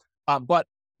classes. But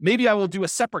maybe I will do a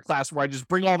separate class where I just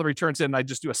bring all the returns in and I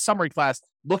just do a summary class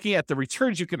looking at the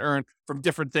returns you can earn from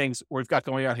different things we've got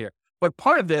going on here. But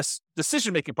part of this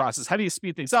decision-making process, how do you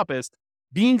speed things up, is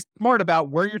being smart about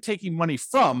where you're taking money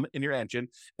from in your engine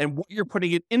and what you're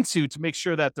putting it into to make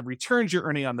sure that the returns you're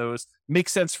earning on those make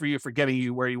sense for you for getting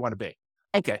you where you want to be.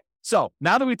 Okay, so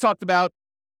now that we talked about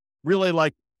really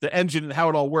like the engine and how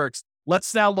it all works,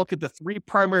 let's now look at the three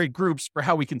primary groups for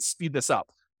how we can speed this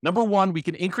up. Number one, we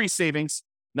can increase savings.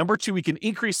 Number two, we can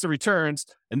increase the returns.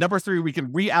 And number three, we can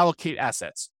reallocate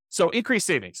assets. So increase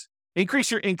savings.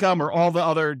 Increase your income or all the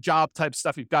other job type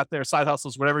stuff you've got there, side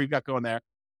hustles, whatever you've got going there.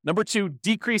 Number two,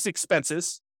 decrease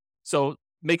expenses. So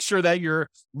make sure that you're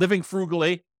living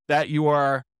frugally, that you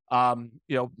are,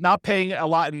 not paying a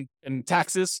lot in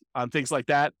taxes on things like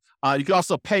that. You can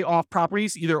also pay off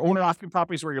properties, either owner-occupied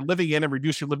properties where you're living in and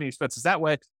reduce your living expenses that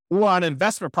way, or on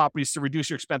investment properties to reduce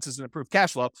your expenses and improve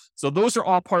cash flow. So those are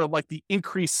all part of like the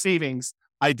increased savings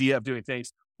idea of doing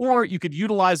things. Or you could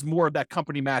utilize more of that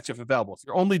company match if available. If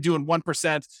you're only doing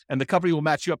 1% and the company will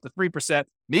match you up to 3%,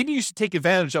 maybe you should take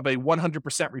advantage of a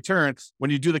 100% return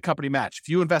when you do the company match. If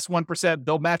you invest 1%,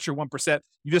 they'll match your 1%.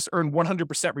 You just earn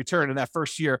 100% return in that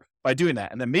first year by doing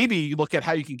that. And then maybe you look at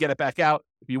how you can get it back out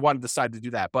if you want to decide to do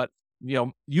that. But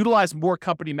utilize more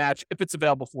company match if it's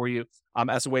available for you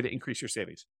as a way to increase your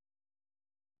savings.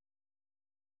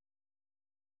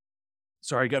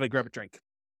 Sorry, I got to grab a drink.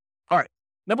 All right.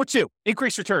 Number two,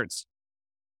 increase returns.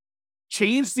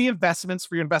 Change the investments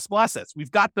for your investable assets. We've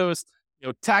got those,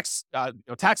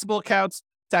 taxable accounts,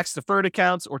 tax deferred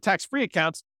accounts, or tax-free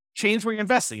accounts. Change where you're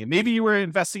investing. And maybe you were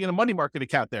investing in a money market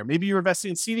account there. Maybe you're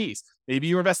investing in CDs. Maybe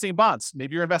you're investing in bonds.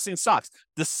 Maybe you're investing in stocks.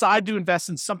 Decide to invest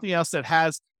in something else that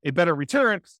has a better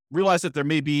return. Realize that there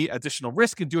may be additional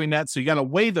risk in doing that. So you got to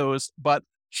weigh those, but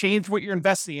change what you're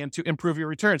investing in to improve your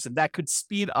returns. And that could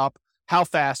speed up how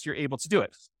fast you're able to do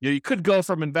it. You could go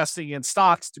from investing in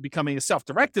stocks to becoming a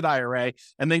self-directed IRA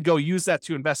and then go use that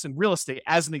to invest in real estate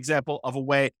as an example of a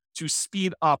way to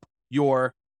speed up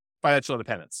your financial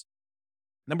independence.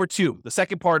 Number two, the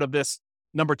second part of this,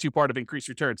 number two part of increased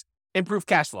returns, improve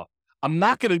cash flow.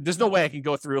 There's no way I can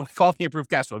go through all the improved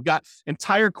cash flow. I've got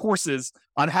entire courses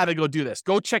on how to go do this.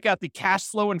 Go check out the Cash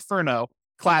Flow Inferno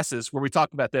classes where we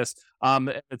talk about this.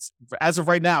 It's as of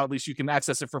right now, at least you can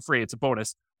access it for free. It's a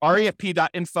bonus.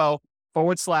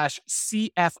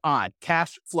 refp.info/CFI,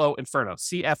 Cash Flow Inferno,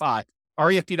 CFI,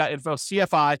 refp.info,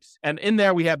 CFI. And in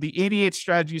there, we have the 88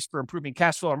 strategies for improving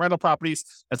cash flow on rental properties.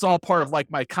 It's all part of like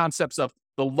my concepts of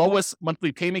the lowest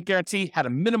monthly payment guarantee, how to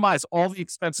minimize all the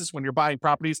expenses when you're buying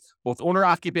properties, both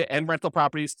owner-occupant and rental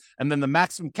properties, and then the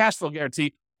maximum cash flow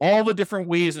guarantee, all the different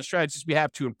ways and strategies we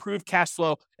have to improve cash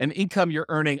flow and income you're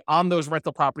earning on those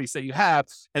rental properties that you have,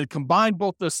 and combine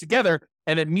both those together.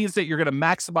 And it means that you're going to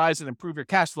maximize and improve your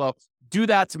cash flow. Do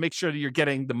that to make sure that you're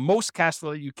getting the most cash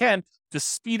flow that you can to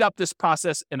speed up this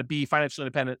process and to be financially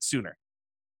independent sooner.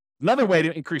 Another way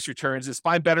to increase returns is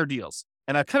find better deals.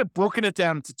 And I've kind of broken it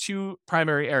down into two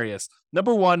primary areas.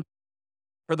 Number one,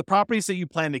 for the properties that you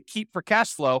plan to keep for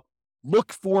cash flow,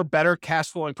 look for better cash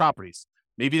flowing properties.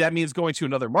 Maybe that means going to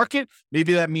another market.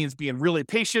 Maybe that means being really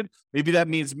patient. Maybe that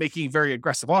means making very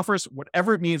aggressive offers,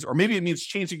 whatever it means. Or maybe it means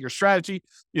changing your strategy.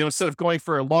 Instead of going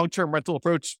for a long-term rental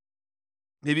approach,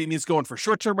 maybe it means going for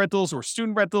short-term rentals or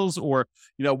student rentals or,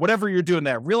 whatever you're doing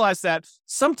there. Realize that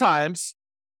sometimes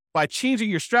by changing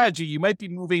your strategy, you might be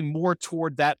moving more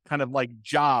toward that kind of like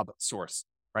job source,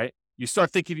 right? You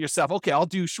start thinking to yourself, okay, I'll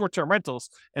do short-term rentals.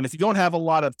 And if you don't have a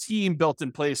lot of team built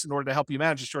in place in order to help you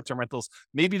manage the short-term rentals,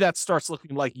 maybe that starts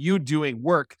looking like you doing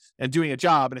work and doing a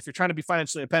job. And if you're trying to be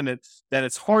financially independent, then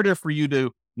it's harder for you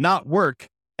to not work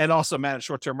and also manage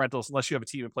short-term rentals unless you have a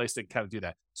team in place that can kind of do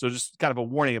that. So just kind of a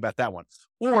warning about that one.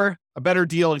 Or a better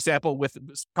deal example with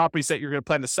properties that you're going to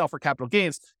plan to sell for capital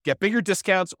gains, get bigger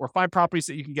discounts or find properties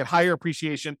that you can get higher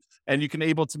appreciation and you can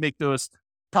able to make those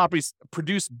properties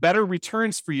produce better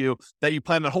returns for you that you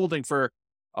plan on holding for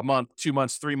a month, 2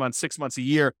 months, 3 months, 6 months, a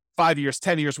year, 5 years,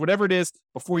 10 years, whatever it is,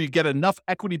 before you get enough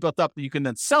equity built up that you can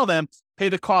then sell them, pay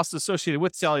the costs associated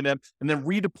with selling them, and then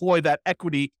redeploy that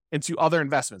equity into other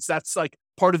investments. That's like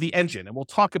part of the engine. And we'll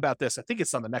talk about this. I think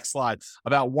it's on the next slide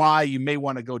about why you may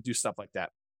want to go do stuff like that.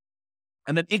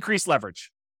 And then increase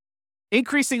leverage.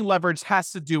 Increasing leverage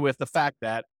has to do with the fact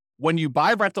that when you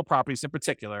buy rental properties in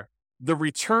particular, the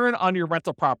return on your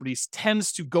rental properties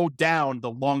tends to go down the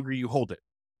longer you hold it.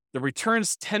 The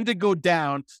returns tend to go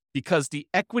down because the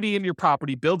equity in your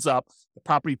property builds up. The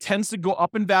property tends to go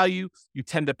up in value. You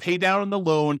tend to pay down on the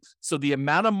loan. So the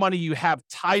amount of money you have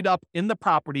tied up in the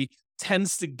property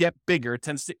tends to get bigger,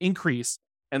 tends to increase.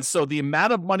 And so the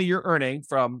amount of money you're earning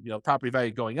from, property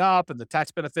value going up and the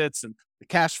tax benefits and the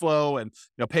cash flow and,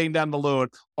 paying down the loan,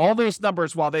 all those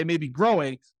numbers, while they may be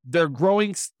growing, they're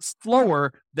growing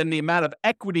slower than the amount of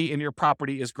equity in your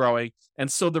property is growing.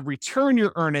 And so the return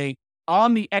you're earning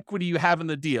on the equity you have in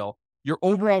the deal, your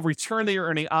overall return that you're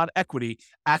earning on equity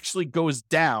actually goes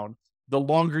down the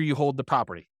longer you hold the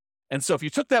property. And so if you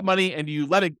took that money and you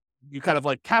let it, you kind of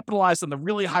like capitalize on the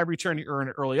really high return you earn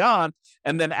early on.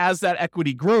 And then as that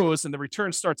equity grows and the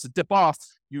return starts to dip off,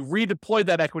 you redeploy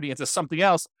that equity into something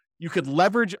else. You could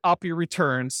leverage up your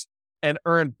returns and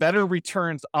earn better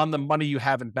returns on the money you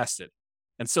have invested.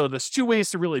 And so there's two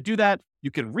ways to really do that.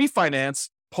 You can refinance,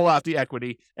 pull out the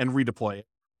equity and redeploy it.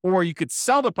 Or you could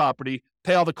sell the property,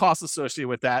 pay all the costs associated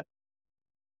with that,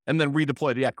 and then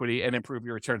redeploy the equity and improve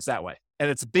your returns that way.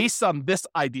 And it's based on this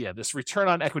idea, this return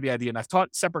on equity idea. And I've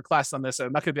taught separate classes on this, and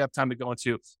I'm not going to have time to go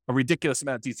into a ridiculous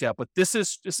amount of detail, but this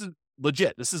is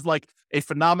legit. This is like a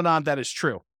phenomenon that is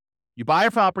true. You buy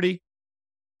a property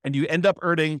and you end up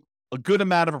earning a good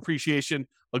amount of appreciation,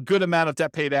 a good amount of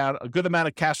debt pay down, a good amount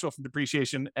of cash flow from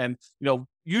depreciation, and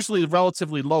usually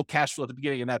relatively low cash flow at the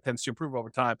beginning, and that tends to improve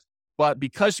over time. But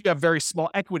because you have very small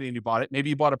equity and you bought it,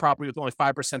 maybe you bought a property with only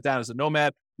 5% down as a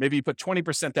nomad, maybe you put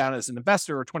 20% down as an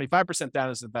investor or 25% down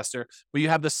as an investor, but you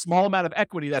have this small amount of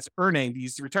equity that's earning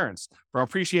these returns from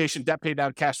appreciation, debt pay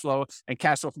down, cash flow, and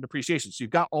cash flow from depreciation. So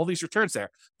you've got all these returns there.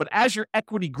 But as your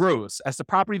equity grows, as the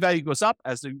property value goes up,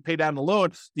 as you pay down the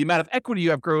loan, the amount of equity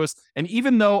you have grows. And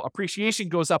even though appreciation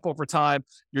goes up over time,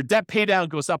 your debt pay down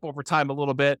goes up over time a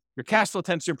little bit, your cash flow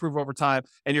tends to improve over time,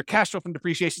 and your cash flow from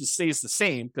depreciation stays the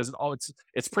same because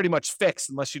it's pretty much fixed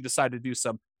unless you decide to do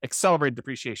some accelerated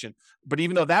depreciation. But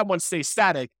even though that one stays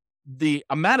static, the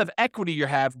amount of equity you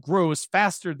have grows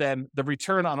faster than the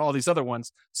return on all these other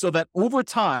ones, so that over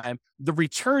time, the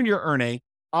return you're earning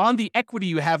on the equity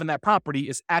you have in that property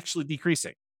is actually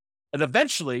decreasing. And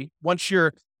eventually, once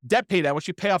your debt pay down, once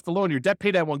you pay off the loan, your debt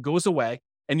pay down one goes away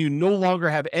and you no longer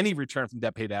have any return from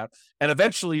debt pay down. And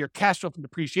eventually your cash flow from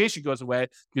depreciation goes away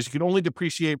because you can only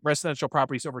depreciate residential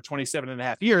properties over 27 and a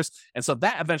half years. And so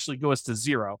that eventually goes to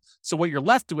zero. So what you're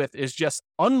left with is just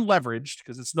unleveraged,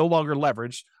 because it's no longer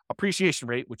leveraged, appreciation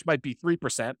rate, which might be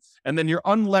 3%. And then your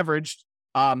unleveraged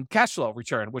cash flow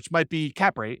return, which might be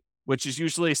cap rate, which is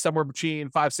usually somewhere between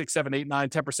 5, 6, 7, 8, 9,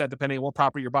 10%, depending on what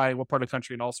property you're buying, what part of the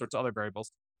country, and all sorts of other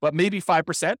variables. But maybe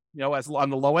 5%, as on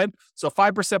the low end. So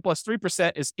 5% plus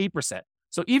 3% is 8%.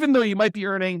 So even though you might be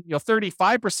earning,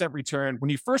 35% return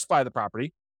when you first buy the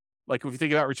property, like if you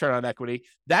think about return on equity,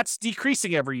 that's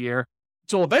decreasing every year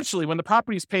So eventually, when the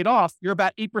property is paid off, you're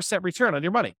about 8% return on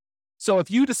your money. So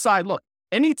if you decide, look,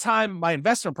 anytime my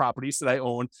investment properties that I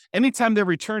own, anytime their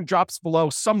return drops below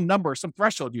some number, some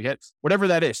threshold you hit, whatever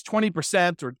that is,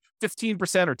 20% or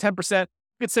 15% or 10%, you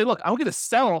could say, look, I'm going to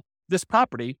sell this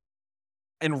property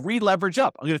and re-leverage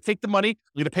up. I'm going to take the money.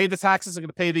 I'm going to pay the taxes. I'm going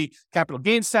to pay the capital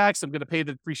gains tax. I'm going to pay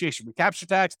the depreciation recapture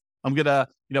tax. I'm going to,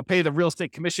 pay the real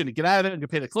estate commission to get out of it. I'm going to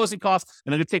pay the closing costs,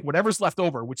 and I'm going to take whatever's left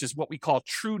over, which is what we call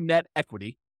true net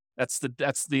equity. That's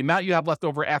the amount you have left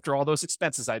over after all those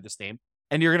expenses I just named.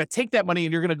 And you're going to take that money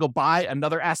and you're going to go buy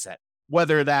another asset,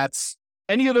 whether that's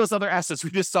any of those other assets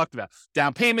we just talked about: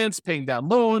 down payments, paying down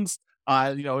loans,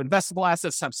 investable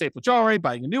assets, times staple jewelry,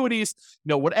 buying annuities,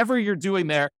 whatever you're doing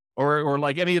there. Or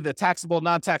like any of the taxable,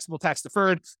 non-taxable, tax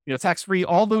deferred, tax-free,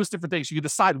 all those different things. You can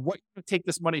decide what you take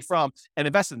this money from and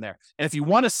invest in there. And if you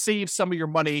want to save some of your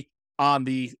money on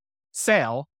the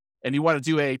sale and you want to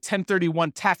do a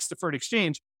 1031 tax deferred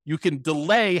exchange, you can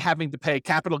delay having to pay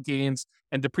capital gains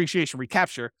and depreciation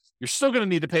recapture. You're still going to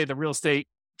need to pay the real estate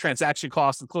transaction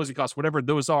costs and closing costs, whatever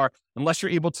those are, unless you're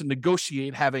able to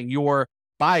negotiate having your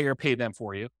buyer pay them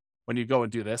for you when you go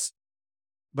and do this.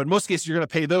 But in most cases, you're going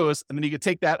to pay those, and then you can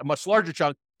take that a much larger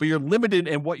chunk, but you're limited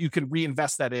in what you can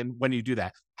reinvest that in when you do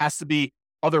that. Has to be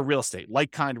other real estate,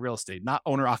 like-kind real estate, not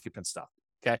owner-occupant stuff,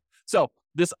 okay? So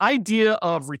this idea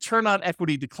of return on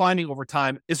equity declining over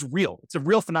time is real. It's a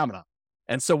real phenomenon.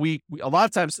 And so we a lot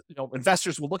of times,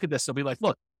 investors will look at this and be like,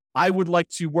 look, I would like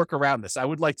to work around this. I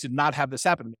would like to not have this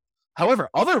happen to me. However,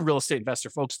 other real estate investor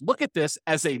folks look at this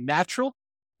as a natural,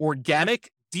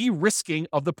 organic de-risking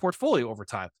of the portfolio over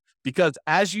time. Because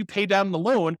as you pay down the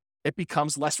loan, it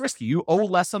becomes less risky. You owe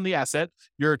less on the asset.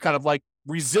 Your kind of like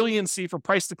resiliency for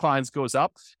price declines goes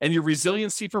up, and your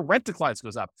resiliency for rent declines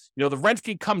goes up. The rent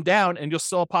can come down and you'll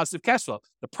still have positive cash flow.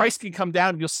 The price can come down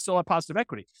and you'll still have positive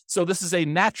equity. So this is a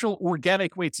natural,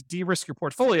 organic way to de-risk your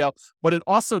portfolio, but it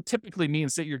also typically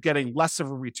means that you're getting less of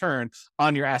a return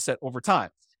on your asset over time.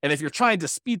 And if you're trying to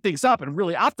speed things up and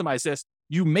really optimize this,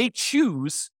 you may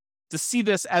choose to see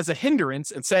this as a hindrance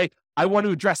and say, I want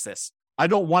to address this. I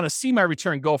don't want to see my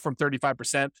return go from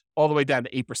 35% all the way down to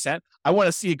 8%. I want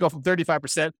to see it go from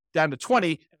 35% down to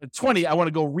 20. And 20, I want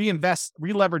to go reinvest,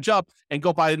 re-leverage up, and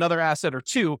go buy another asset or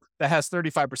two that has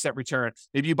 35% return.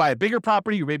 Maybe you buy a bigger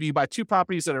property, or maybe you buy two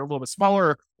properties that are a little bit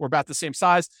smaller or about the same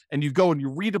size, and you go and you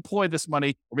redeploy this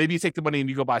money, or maybe you take the money and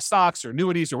you go buy stocks or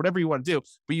annuities or whatever you want to do,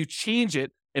 but you change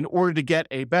it in order to get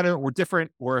a better or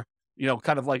different or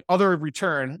kind of like other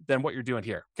return than what you're doing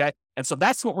here. Okay. And so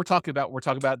that's what we're talking about. We're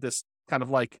talking about this kind of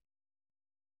like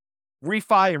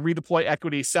refi and redeploy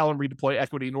equity, sell and redeploy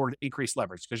equity in order to increase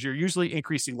leverage, because you're usually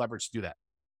increasing leverage to do that.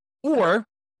 Or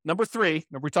number three,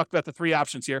 remember we talked about the three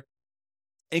options here: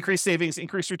 increase savings,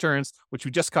 increase returns, which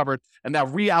we just covered, and now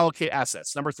reallocate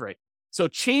assets. Number three. So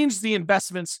change the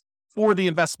investments for the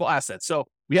investable assets. So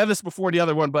we had this before the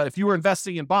other one, but if you were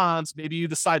investing in bonds, maybe you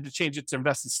decide to change it to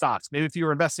invest in stocks. Maybe if you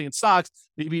were investing in stocks,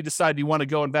 maybe you decide you want to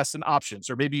go invest in options,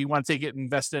 or maybe you want to take it and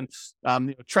invest in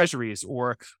treasuries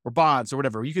or bonds or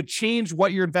whatever. You could change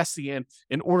what you're investing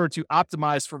in order to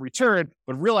optimize for return,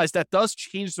 but realize that does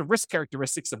change the risk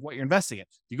characteristics of what you're investing in.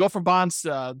 You go from bonds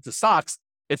to stocks,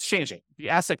 it's changing. The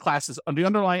asset classes, the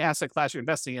underlying asset class you're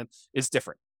investing in is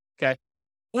different. Okay.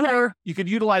 Or you could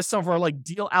utilize some of our like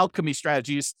deal alchemy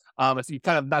strategies. If you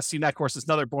kind of not seen that course, it's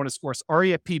another bonus course,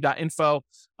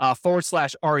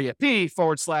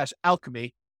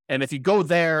 refp.info/REAP/alchemy. And if you go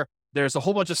there, there's a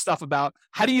whole bunch of stuff about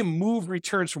how do you move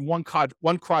returns from one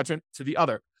quadrant to the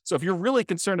other. So if you're really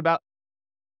concerned about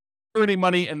earning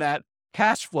money in that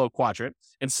cash flow quadrant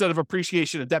instead of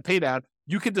appreciation and debt pay down,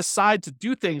 you can decide to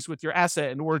do things with your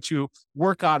asset in order to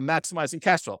work on maximizing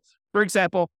cash flow. For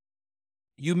example,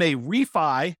 you may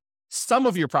refi some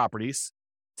of your properties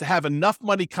to have enough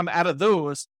money come out of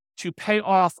those to pay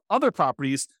off other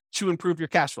properties to improve your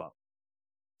cash flow.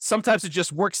 Sometimes it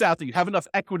just works out that you have enough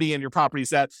equity in your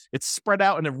properties that it's spread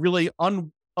out in a really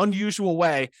unusual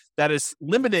way that is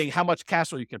limiting how much cash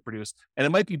flow you can produce. And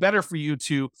it might be better for you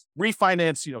to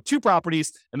refinance, two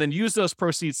properties and then use those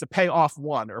proceeds to pay off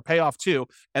one or pay off two.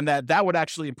 And that would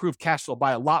actually improve cash flow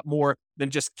by a lot more than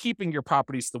just keeping your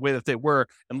properties the way that they were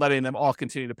and letting them all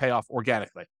continue to pay off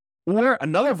organically. Or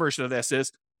another version of this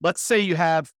is, let's say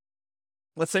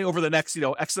over the next,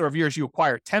 X number of years, you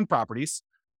acquire 10 properties.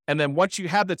 And then once you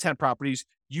have the 10 properties,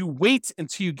 you wait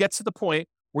until you get to the point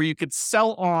where you could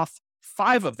sell off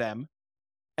 5 of them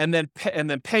and then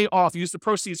pay off, use the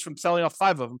proceeds from selling off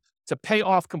 5 of them to pay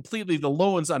off completely the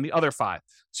loans on the other 5.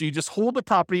 So you just hold the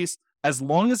properties as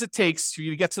long as it takes for you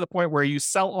to get to the point where you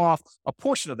sell off a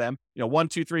portion of them, 1,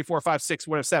 2, 3, 4, 5, 6,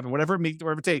 7, whatever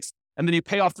it takes, and then you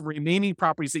pay off the remaining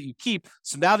properties that you keep.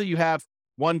 So now that you have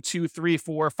 1, 2, 3,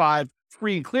 4, 5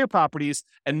 free and clear properties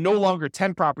and no longer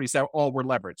 10 properties that all were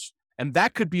leveraged. And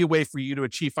that could be a way for you to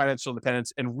achieve financial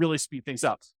independence and really speed things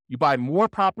up. You buy more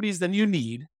properties than you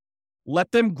need,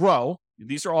 let them grow.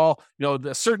 These are all,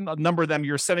 the certain number of them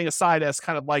you're setting aside as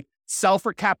kind of like sell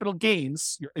for capital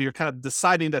gains. You're kind of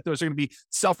deciding that those are going to be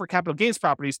sell for capital gains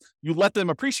properties. You let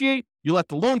them appreciate, you let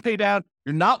the loan pay down.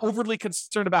 You're not overly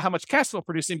concerned about how much cash flow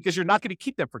producing because you're not going to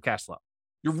keep them for cash flow.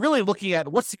 You're really looking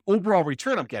at what's the overall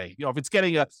return I'm getting. If it's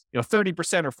getting a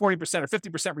 30% or 40% or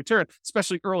 50% return,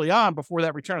 especially early on before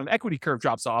that return on equity curve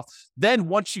drops off, then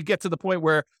once you get to the point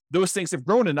where those things have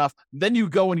grown enough, then you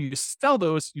go and you sell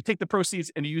those, you take the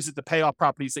proceeds and you use it to pay off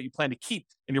properties that you plan to keep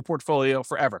in your portfolio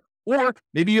forever. Or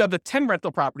maybe you have the 10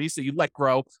 rental properties that you let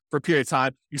grow for a period of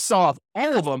time. You sell off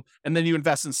all of them, and then you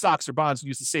invest in stocks or bonds and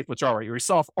use the safe withdrawal rate. Or you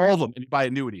sell off all of them and you buy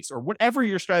annuities, or whatever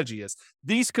your strategy is.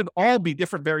 These could all be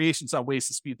different variations on ways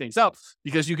to speed things up,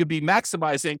 because you could be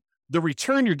maximizing the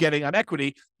return you're getting on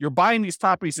equity. You're buying these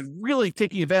properties and really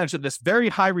taking advantage of this very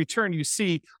high return you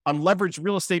see on leveraged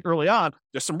real estate early on.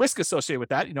 There's some risk associated with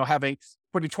that,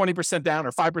 putting 20% down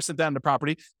or 5% down the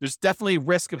property. There's definitely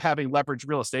risk of having leveraged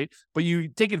real estate, but you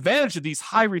take advantage of these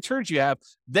high returns you have.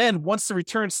 Then once the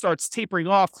return starts tapering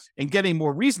off and getting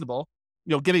more reasonable,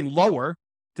 getting lower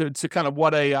to kind of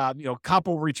what a,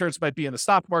 comparable returns might be in the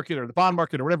stock market or the bond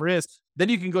market or whatever it is, then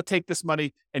you can go take this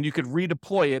money and you could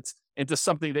redeploy it into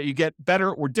something that you get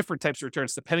better or different types of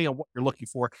returns depending on what you're looking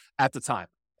for at the time.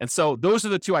 And so those are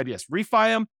the two ideas: refi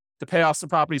them to pay off some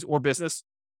properties or business,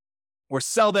 or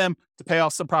sell them to pay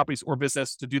off some properties or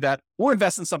business to do that, or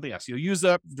invest in something else. You'll use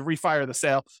the refi or the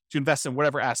sale to invest in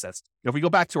whatever assets. If we go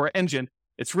back to our engine,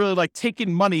 it's really like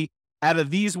taking money out of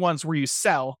these ones where you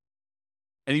sell,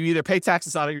 and you either pay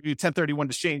taxes on it or you do 1031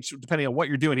 exchange, depending on what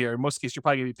you're doing here. In most cases, you're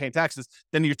probably going to be paying taxes.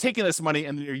 Then you're taking this money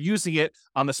and you're using it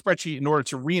on the spreadsheet in order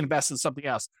to reinvest in something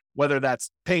else, whether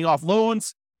that's paying off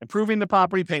loans, improving the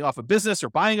property, paying off a business or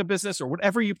buying a business or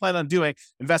whatever you plan on doing,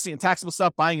 investing in taxable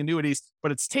stuff, buying annuities,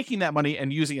 but it's taking that money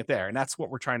and using it there. And that's what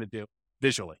we're trying to do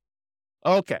visually.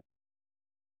 Okay.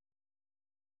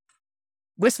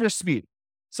 Risk versus speed.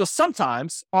 So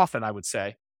often I would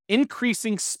say,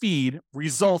 increasing speed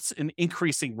results in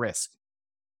increasing risk.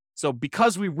 So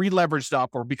because we re-leveraged up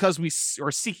or because we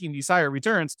are seeking these higher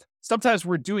returns, sometimes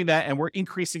we're doing that and we're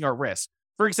increasing our risk.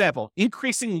 For example,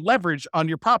 increasing leverage on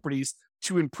your properties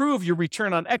to improve your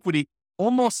return on equity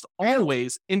almost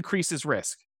always increases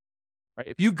risk. Right?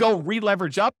 If you go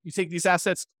re-leverage up, you take these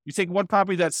assets, you take one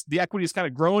property that's the equity is kind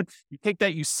of growing, you take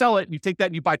that, you sell it, and you take that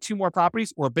and you buy two more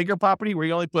properties or a bigger property where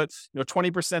you only put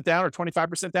 20% down or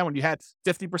 25% down when you had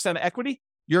 50% of equity,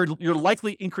 you're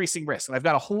likely increasing risk. And I've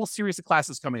got a whole series of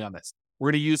classes coming on this.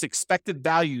 We're going to use expected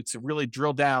value to really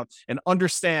drill down and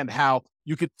understand how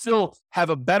you could still have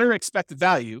a better expected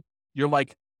value. The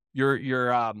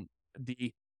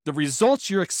results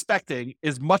you're expecting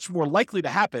is much more likely to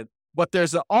happen, but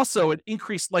there's also an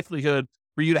increased likelihood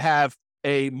for you to have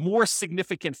a more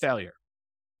significant failure.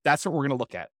 That's what we're going to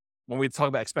look at when we talk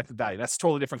about expected value. That's a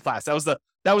totally different class. That was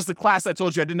the class I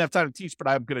told you I didn't have time to teach, but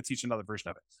I'm going to teach another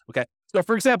version of it. Okay. So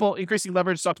for example, increasing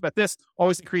leverage, talked about this,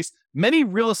 always increase. Many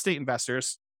real estate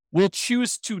investors will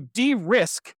choose to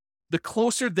de-risk the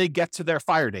closer they get to their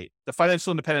FIRE date, the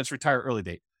financial independence retire early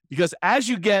date. Because as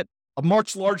you get a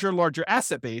much larger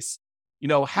asset base,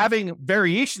 having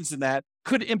variations in that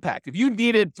could impact. If you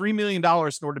needed $3 million in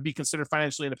order to be considered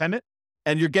financially independent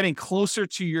and you're getting closer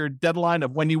to your deadline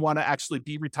of when you want to actually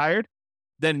be retired,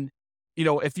 then,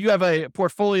 if you have a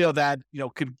portfolio that,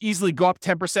 could easily go up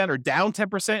 10% or down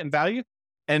 10% in value,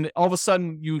 and all of a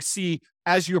sudden you see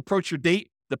as you approach your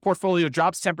date, the portfolio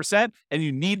drops 10% and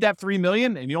you need that 3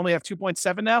 million and you only have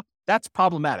 2.7 now, that's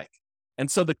problematic.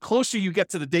 And so the closer you get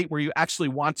to the date where you actually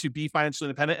want to be financially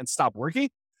independent and stop working,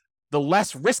 the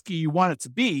less risky you want it to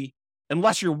be,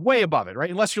 unless you're way above it, right?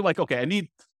 Unless you're like, okay, I need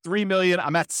 3 million,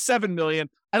 I'm at 7 million.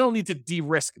 I don't need to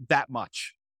de-risk that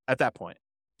much at that point.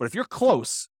 But if you're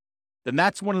close, then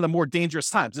that's one of the more dangerous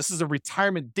times. This is a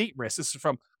retirement date risk. This is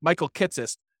from Michael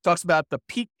Kitces. Talks about the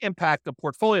peak impact of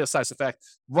portfolio size effect.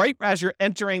 Right as you're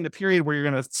entering the period where you're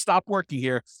going to stop working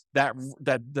here, that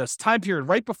this time period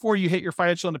right before you hit your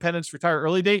financial independence, retire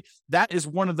early date, that is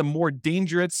one of the more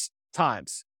dangerous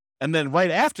times. And then right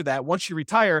after that, once you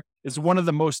retire, is one of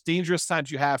the most dangerous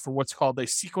times you have for what's called a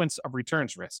sequence of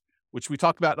returns risk, which we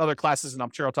talk about in other classes, and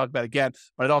I'm sure I'll talk about again,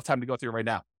 but I don't have time to go through it right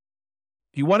now.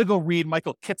 If you want to go read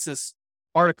Michael Kitces'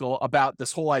 article about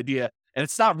this whole idea, and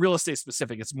it's not real estate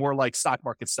specific, it's more like stock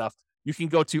market stuff, you can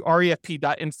go to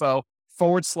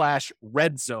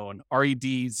refp.info/red zone,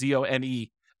 REDZONE,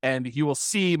 And you will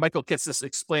see Michael Kitces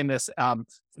explain this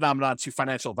phenomenon to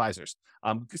financial advisors.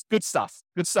 Good stuff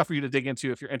for you to dig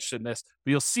into if you're interested in this.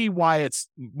 But you'll see why it's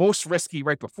most risky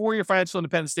right before your financial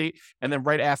independence date, and then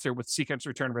right after with sequence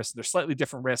return risk. They're slightly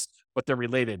different risks, but they're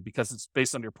related because it's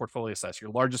based on your portfolio size.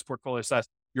 Your largest portfolio size,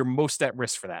 you're most at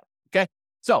risk for that. Okay.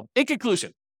 So in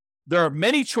conclusion, there are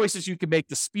many choices you can make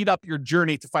to speed up your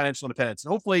journey to financial independence.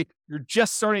 And hopefully you're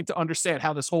just starting to understand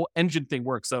how this whole engine thing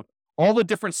works. So all the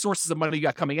different sources of money you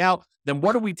got coming out, then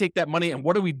what do we take that money and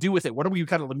what do we do with it? What do we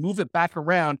kind of move it back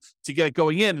around to get it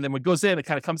going in? And then when it goes in, it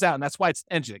kind of comes out. And that's why it's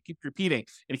an engine. It keeps repeating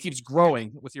and it keeps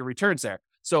growing with your returns there.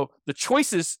 So the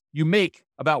choices you make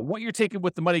about what you're taking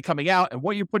with the money coming out and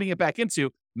what you're putting it back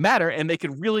into matter, and they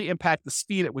can really impact the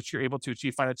speed at which you're able to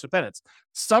achieve financial independence.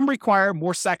 Some require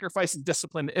more sacrifice and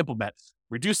discipline to implement,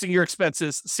 reducing your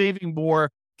expenses, saving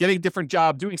more, getting a different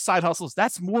job, doing side hustles.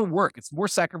 That's more work. It's more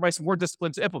sacrifice and more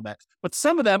discipline to implement. But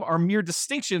some of them are mere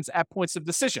distinctions at points of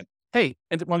decision. Hey,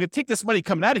 and when I'm going to take this money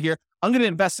coming out of here, I'm going to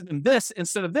invest it in this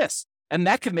instead of this. And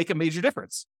that can make a major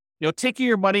difference. Taking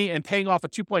your money and paying off a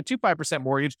 2.25%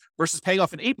 mortgage versus paying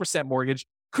off an 8% mortgage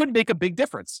could make a big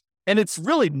difference. And it's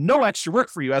really no extra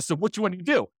work for you as to what you want to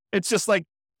do. It's just like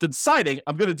deciding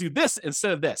I'm going to do this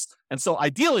instead of this. And so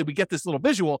ideally we get this little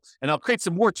visual, and I'll create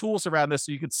some more tools around this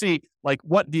so you can see like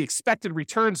what the expected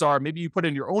returns are. Maybe you put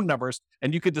in your own numbers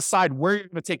and you could decide where you're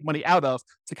going to take money out of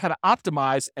to kind of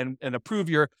optimize and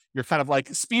improve your kind of like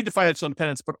speed to financial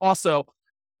independence, but also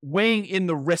weighing in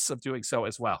the risks of doing so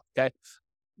as well. Okay.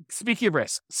 Speaking of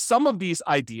risk, some of these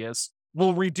ideas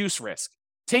will reduce risk.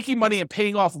 Taking money and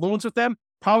paying off loans with them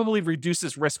probably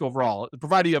reduces risk overall,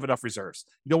 provided you have enough reserves.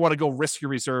 You don't want to go risk your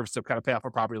reserves to kind of pay off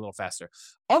a property a little faster.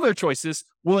 Other choices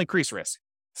will increase risk.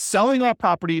 Selling off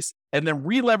properties and then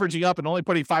re-leveraging up and only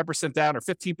putting 5% down or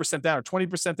 15% down or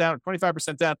 20% down or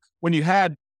 25% down when you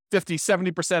had 50,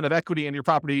 70% of equity in your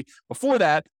property before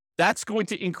that, that's going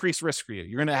to increase risk for you.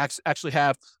 You're going to actually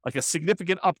have like a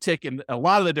significant uptick in a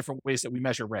lot of the different ways that we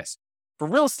measure risk. For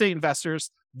real estate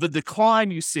investors, the decline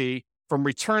you see from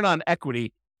return on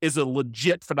equity is a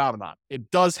legit phenomenon. It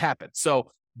does happen.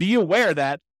 So be aware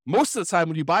that most of the time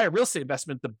when you buy a real estate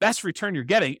investment, the best return you're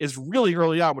getting is really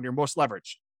early on when you're most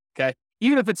leveraged. Okay.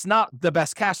 Even if it's not the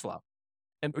best cash flow.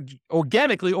 And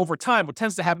organically over time, what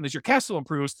tends to happen is your cash flow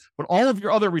improves, but all of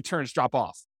your other returns drop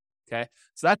off. Okay.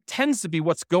 So that tends to be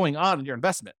what's going on in your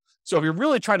investment. So if you're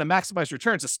really trying to maximize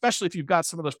returns, especially if you've got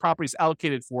some of those properties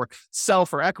allocated for sell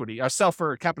for equity or sell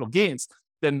for capital gains,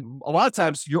 then a lot of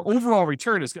times your overall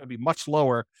return is going to be much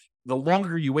lower the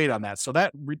longer you wait on that. So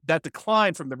that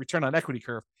decline from the return on equity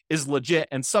curve is legit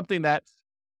and something that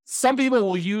some people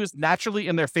will use naturally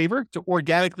in their favor to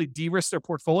organically de-risk their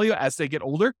portfolio as they get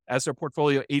older, as their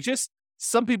portfolio ages.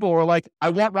 Some people are like, I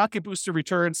want rocket booster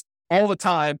returns all the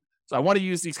time. So I want to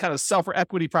use these kind of sell for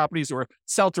equity properties or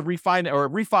sell to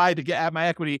refi to get at my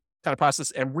equity kind of process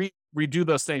and redo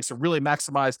those things to really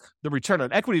maximize the return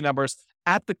on equity numbers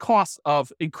at the cost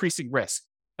of increasing risk.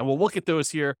 And we'll look at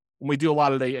those here when we do a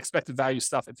lot of the expected value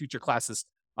stuff in future classes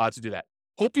to do that.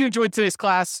 Hope you enjoyed today's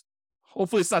class.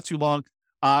 Hopefully it's not too long.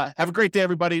 Have a great day,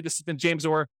 everybody. This has been James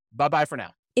Orr. Bye-bye for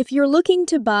now. If you're looking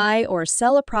to buy or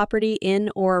sell a property in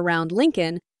or around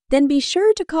Lincoln, then be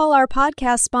sure to call our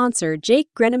podcast sponsor, Jake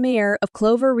Grenemeyer of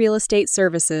Clover Real Estate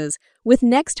Services, with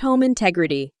Next Home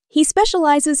Integrity. He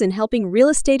specializes in helping real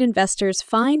estate investors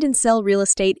find and sell real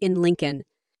estate in Lincoln.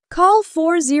 Call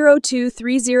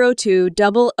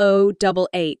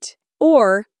 402-302-0088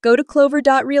 or go to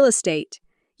clover.realestate.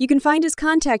 You can find his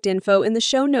contact info in the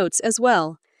show notes as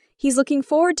well. He's looking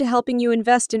forward to helping you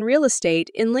invest in real estate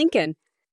in Lincoln.